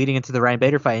would have been leading into the Ryan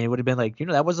Bader fight, and it would have been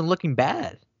that wasn't looking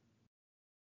bad.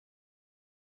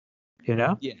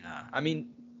 Yeah, I mean,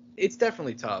 it's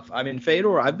definitely tough. I mean,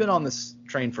 Fedor, I've been on this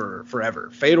train for forever.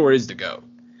 Fedor is the GOAT.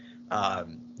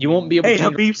 You won't be able to... Hey,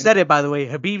 Habib said it, by the way.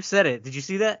 Habib said it. Did you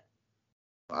see that?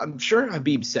 I'm sure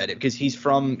Habib said it because he's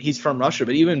from Russia.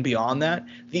 But even beyond that,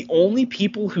 the only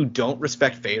people who don't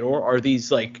respect Fedor are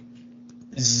these,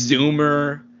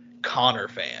 Zoomer Conor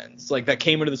fans. That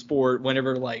came into the sport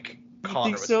whenever,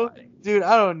 Conor was fighting. Dude,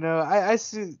 I don't know. I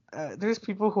see there's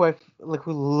people who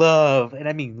who love, and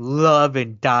I mean love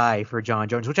and die for Jon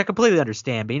Jones, which I completely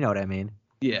understand, but you know what I mean.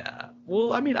 Yeah.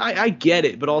 Well, I mean, I get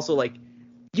it, but also I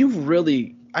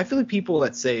feel like people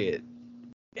that say it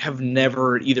have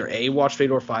never either watched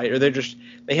Fedor fight or they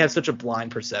have such a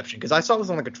blind perception. Because I saw this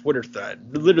on a Twitter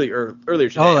thread literally earlier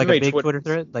today. Oh, a big Twitter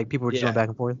thread? People were just going back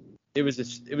and forth. It was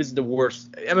the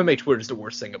worst. MMA Twitter is the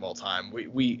worst thing of all time.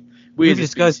 We've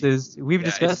discussed this. We've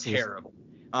discussed this. Terrible.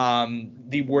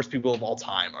 The worst people of all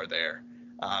time are there.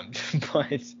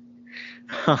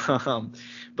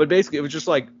 But basically it was just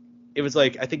I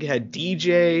think it had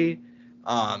DJ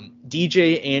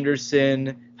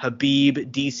Anderson, Habib,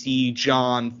 DC,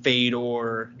 John,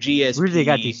 Fedor, GSP. Where they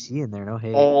got DC in there? No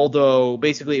hate. Aldo.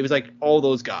 Basically it was all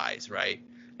those guys, right?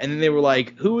 And then they were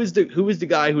who is the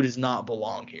guy who does not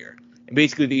belong here? And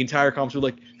basically the entire comments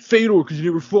were Fedor because he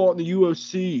never fought in the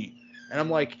UFC. And I'm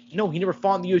like, no, he never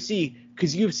fought in the UFC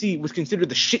because UFC was considered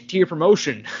the shit tier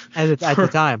promotion At the time.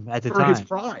 for his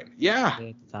prime. Yeah. At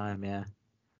the time, yeah.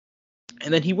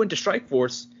 And then he went to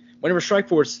Strikeforce whenever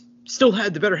Strikeforce still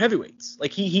had the better heavyweights.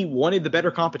 Like he wanted the better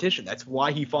competition. That's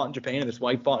why he fought in Japan, and that's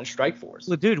why he fought in Strikeforce.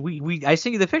 Well, dude, I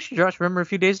sent you the picture, Josh. Remember a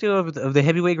few days ago of the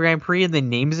heavyweight Grand Prix and the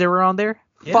names that were on there?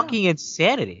 Yeah. Fucking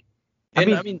insanity. I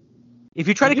mean, if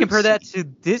you try to compare that to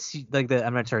this,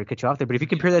 I'm not sorry to cut you off there, but if you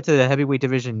compare that to the heavyweight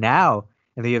division now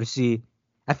in the UFC,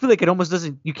 I feel like it almost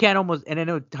doesn't. You can't almost. And I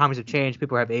know times have changed.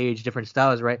 People have age, different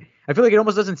styles, right? I feel like it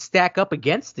almost doesn't stack up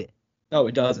against it. No,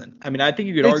 it doesn't. I mean, I think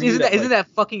you could argue isn't that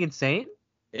fucking insane?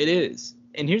 It is.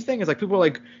 And here's the thing is, like, people are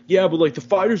like, yeah, but, like, the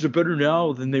fighters are better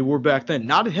now than they were back then.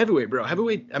 Not at heavyweight, bro.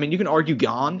 Heavyweight, I mean, you can argue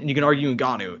Gon and you can argue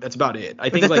Ngannou. That's about it. I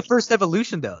think that's like, the first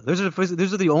evolution, though. Those are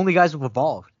the only guys who've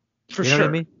evolved. For you know sure. What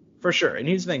I mean? For sure. And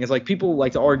here's the thing is, like, people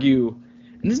like to argue,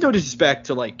 and there's no disrespect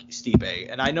to, like, Stipe.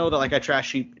 And I know that, like, I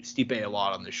trash Stipe a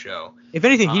lot on this show. If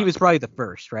anything, he was probably the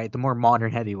first, right? The more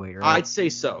modern heavyweight, right? I'd say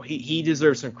so. He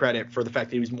deserves some credit for the fact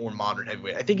that he was more modern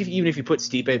heavyweight. I think even if you put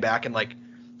Stipe back in, like,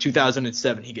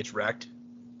 2007, he gets wrecked.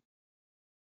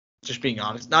 Just being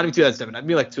honest. Not even 2007. I'd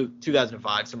be like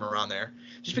 2005, somewhere around there.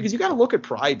 Just because you got to look at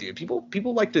pride, dude.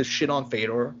 People like to shit on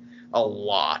Fedor a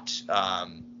lot.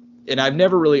 And I've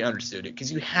never really understood it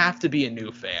because you have to be a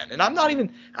new fan. And I'm not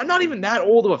even that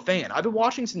old of a fan. I've been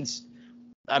watching since,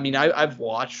 I mean, I've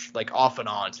watched like off and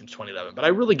on since 2011, but I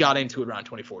really got into it around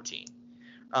 2014.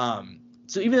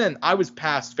 So even then I was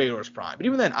past Fedor's prime, but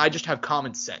even then I just have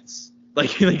common sense.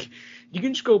 Like you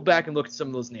can just go back and look at some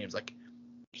of those names. Like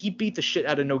he beat the shit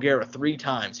out of Nogueira 3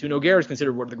 times, who Nogueira is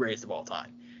considered one of the greatest of all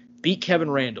time. Beat Kevin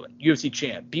Randleman, UFC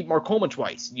champ. Beat Mark Coleman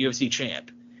twice, UFC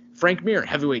champ. Frank Mir,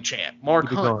 heavyweight champ. Mark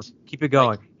Hunt. Keep it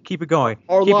going. Keep it going.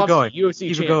 Arlovsky, Keep it going. UFC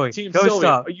Keep champ. it going. Team Don't Sylvia,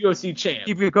 stop. a UFC champ.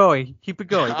 Keep it going. Keep it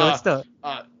going. Don't stop.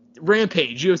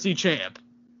 Rampage, UFC champ.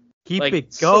 Keep like,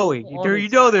 it going. So you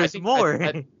know there's more.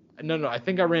 No, I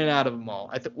think I ran out of them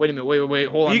all. Wait a minute. Wait.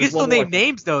 Hold on. You can still name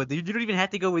names, though. You don't even have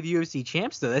to go with UFC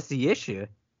champs, though. That's the issue.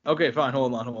 Okay, fine.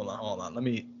 Hold on. Let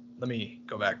me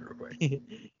go back real quick.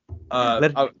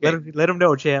 Let him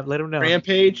know, champ. Let him know.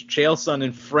 Rampage, Chael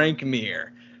Sonnen, Frank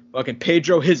Mir. Fucking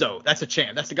Pedro Hizzo. That's a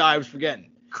champ. That's the guy I was forgetting.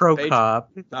 Crow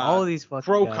Cop. All of these fucking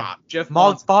Crow guys. Cop. Jeff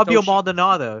Fabio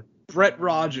Maldonado. Brett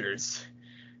Rogers.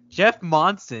 Jeff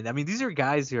Monson. I mean, these are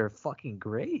guys who are fucking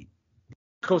great.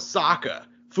 Kosaka.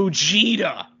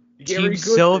 Fujita. Team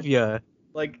Sylvia.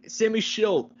 Like Sammy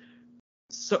Schilt.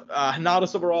 Hanato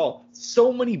Soberal.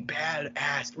 So many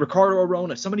badass. Ricardo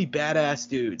Arona. So many badass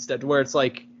dudes that where it's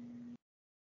like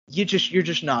you're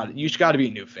just not. You just got to be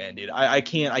a new fan, dude. I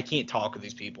can't talk with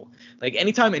these people. Like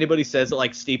anytime anybody says that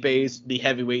like Stipe's the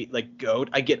heavyweight like goat,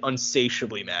 I get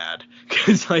unsatiably mad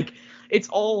because like it's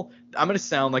all. I'm gonna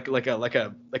sound like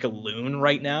a loon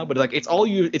right now, but like it's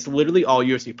literally all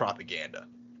UFC propaganda.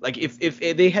 Like if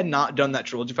they had not done that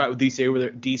trilogy fight with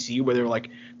DC where they were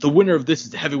like the winner of this is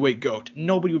the heavyweight goat,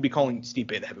 nobody would be calling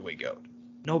Stipe the heavyweight goat.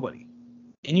 Nobody,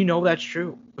 and you know that's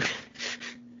true.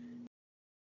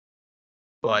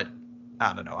 But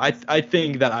I don't know. I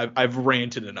think that I've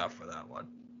ranted enough for that one.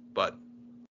 But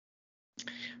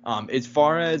as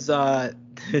far as the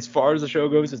show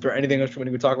goes, is there anything else you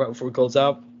want to talk about before we close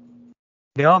out?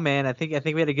 No, man. I think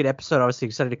we had a good episode. Obviously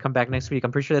excited to come back next week.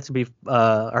 I'm pretty sure that's gonna be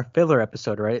our filler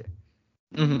episode, right?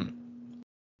 Mm-hmm.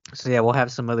 So yeah, we'll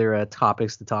have some other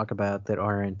topics to talk about that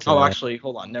aren't. Actually,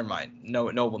 hold on. Never mind. No,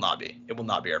 it will not be. It will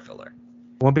not be our filler.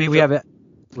 Won't be. We have a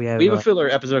filler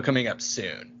episode coming up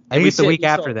soon. I think it's the week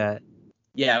after that.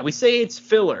 Yeah, we say it's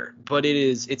filler, but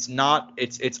it's not.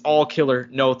 It's all killer,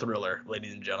 no thriller,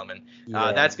 ladies and gentlemen.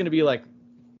 Yeah. That's gonna be like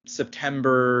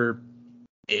September-ish,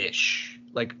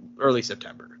 like early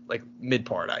September, like mid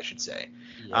part, I should say.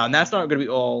 Yeah. And that's not gonna be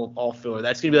all filler.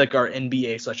 That's gonna be like our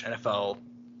NBA/NFL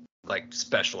like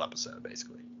special episode,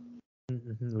 basically.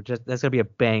 Mm-hmm. That's gonna be a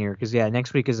banger because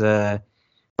next week is Barbosa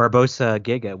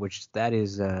Giga, which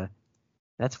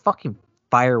that's fucking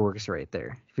fireworks right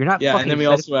there. If you're not and then we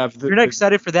also have if you're not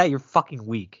excited for that, you're fucking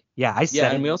weak. Yeah, I said.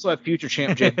 Yeah, and we also have future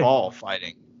champ Jake Paul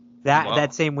fighting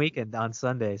that same weekend on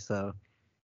Sunday. So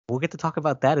we'll get to talk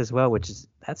about that as well,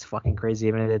 that's fucking crazy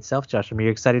even in itself, Josh. I mean,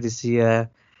 you're excited to see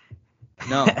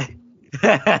No.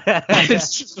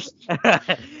 It's just,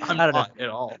 I'm not at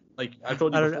all. Like I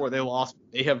told you before, they lost.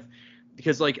 They have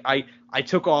because like I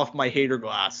took off my hater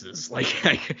glasses. Like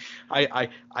I'm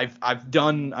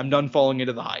done falling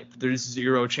into the hype. There's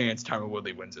zero chance Tyron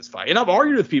Woodley wins this fight. And I've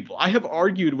argued with people. I have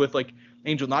argued with like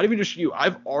Angel, not even just you.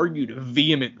 I've argued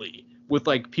vehemently with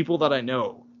like people that I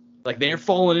know Like they're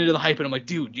falling into the hype, and I'm like,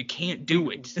 dude, you can't do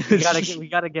it. We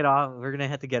gotta get off. We're gonna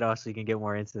have to get off so you can get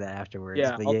more into that afterwards.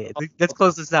 Yeah, But let's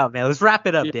close this out, man. Let's wrap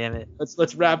it up, damn it.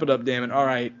 Let's wrap it up, damn it. All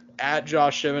right, at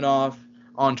Josh Shivanoff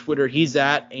on Twitter. He's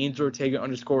at Angel Ortega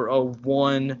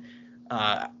 _01.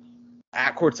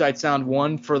 At Courtside Sound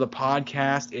 1 for the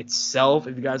podcast itself.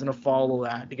 If you guys want to follow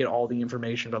that to get all the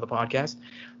information about the podcast.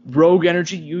 Rogue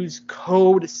Energy, use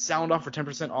code SOUNDOFF for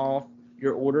 10% off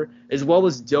your order, as well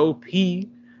as Dough P,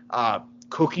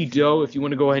 cookie dough. If you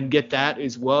want to go ahead and get that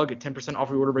as well, get 10% off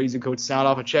your order by using code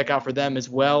SOUNDOFF and check out for them as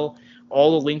well.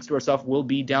 All the links to our stuff will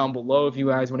be down below if you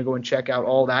guys want to go and check out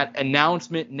all that.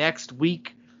 Announcement next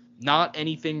week, not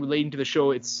anything relating to the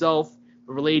show itself,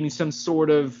 but relating to some sort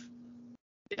of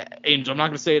Angel, I'm not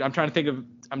gonna say it. I'm trying to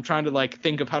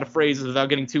think of how to phrase it without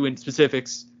getting too into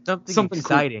specifics. Something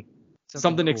exciting. Cool.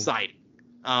 Something cool. Exciting.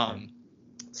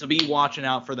 So be watching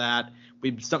out for that.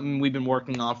 Something we've been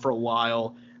working on for a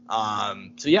while.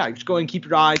 So yeah, just go ahead and keep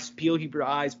your eyes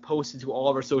posted to all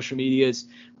of our social medias.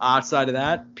 Outside of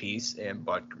that, peace and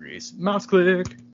butt grease. Mouse click.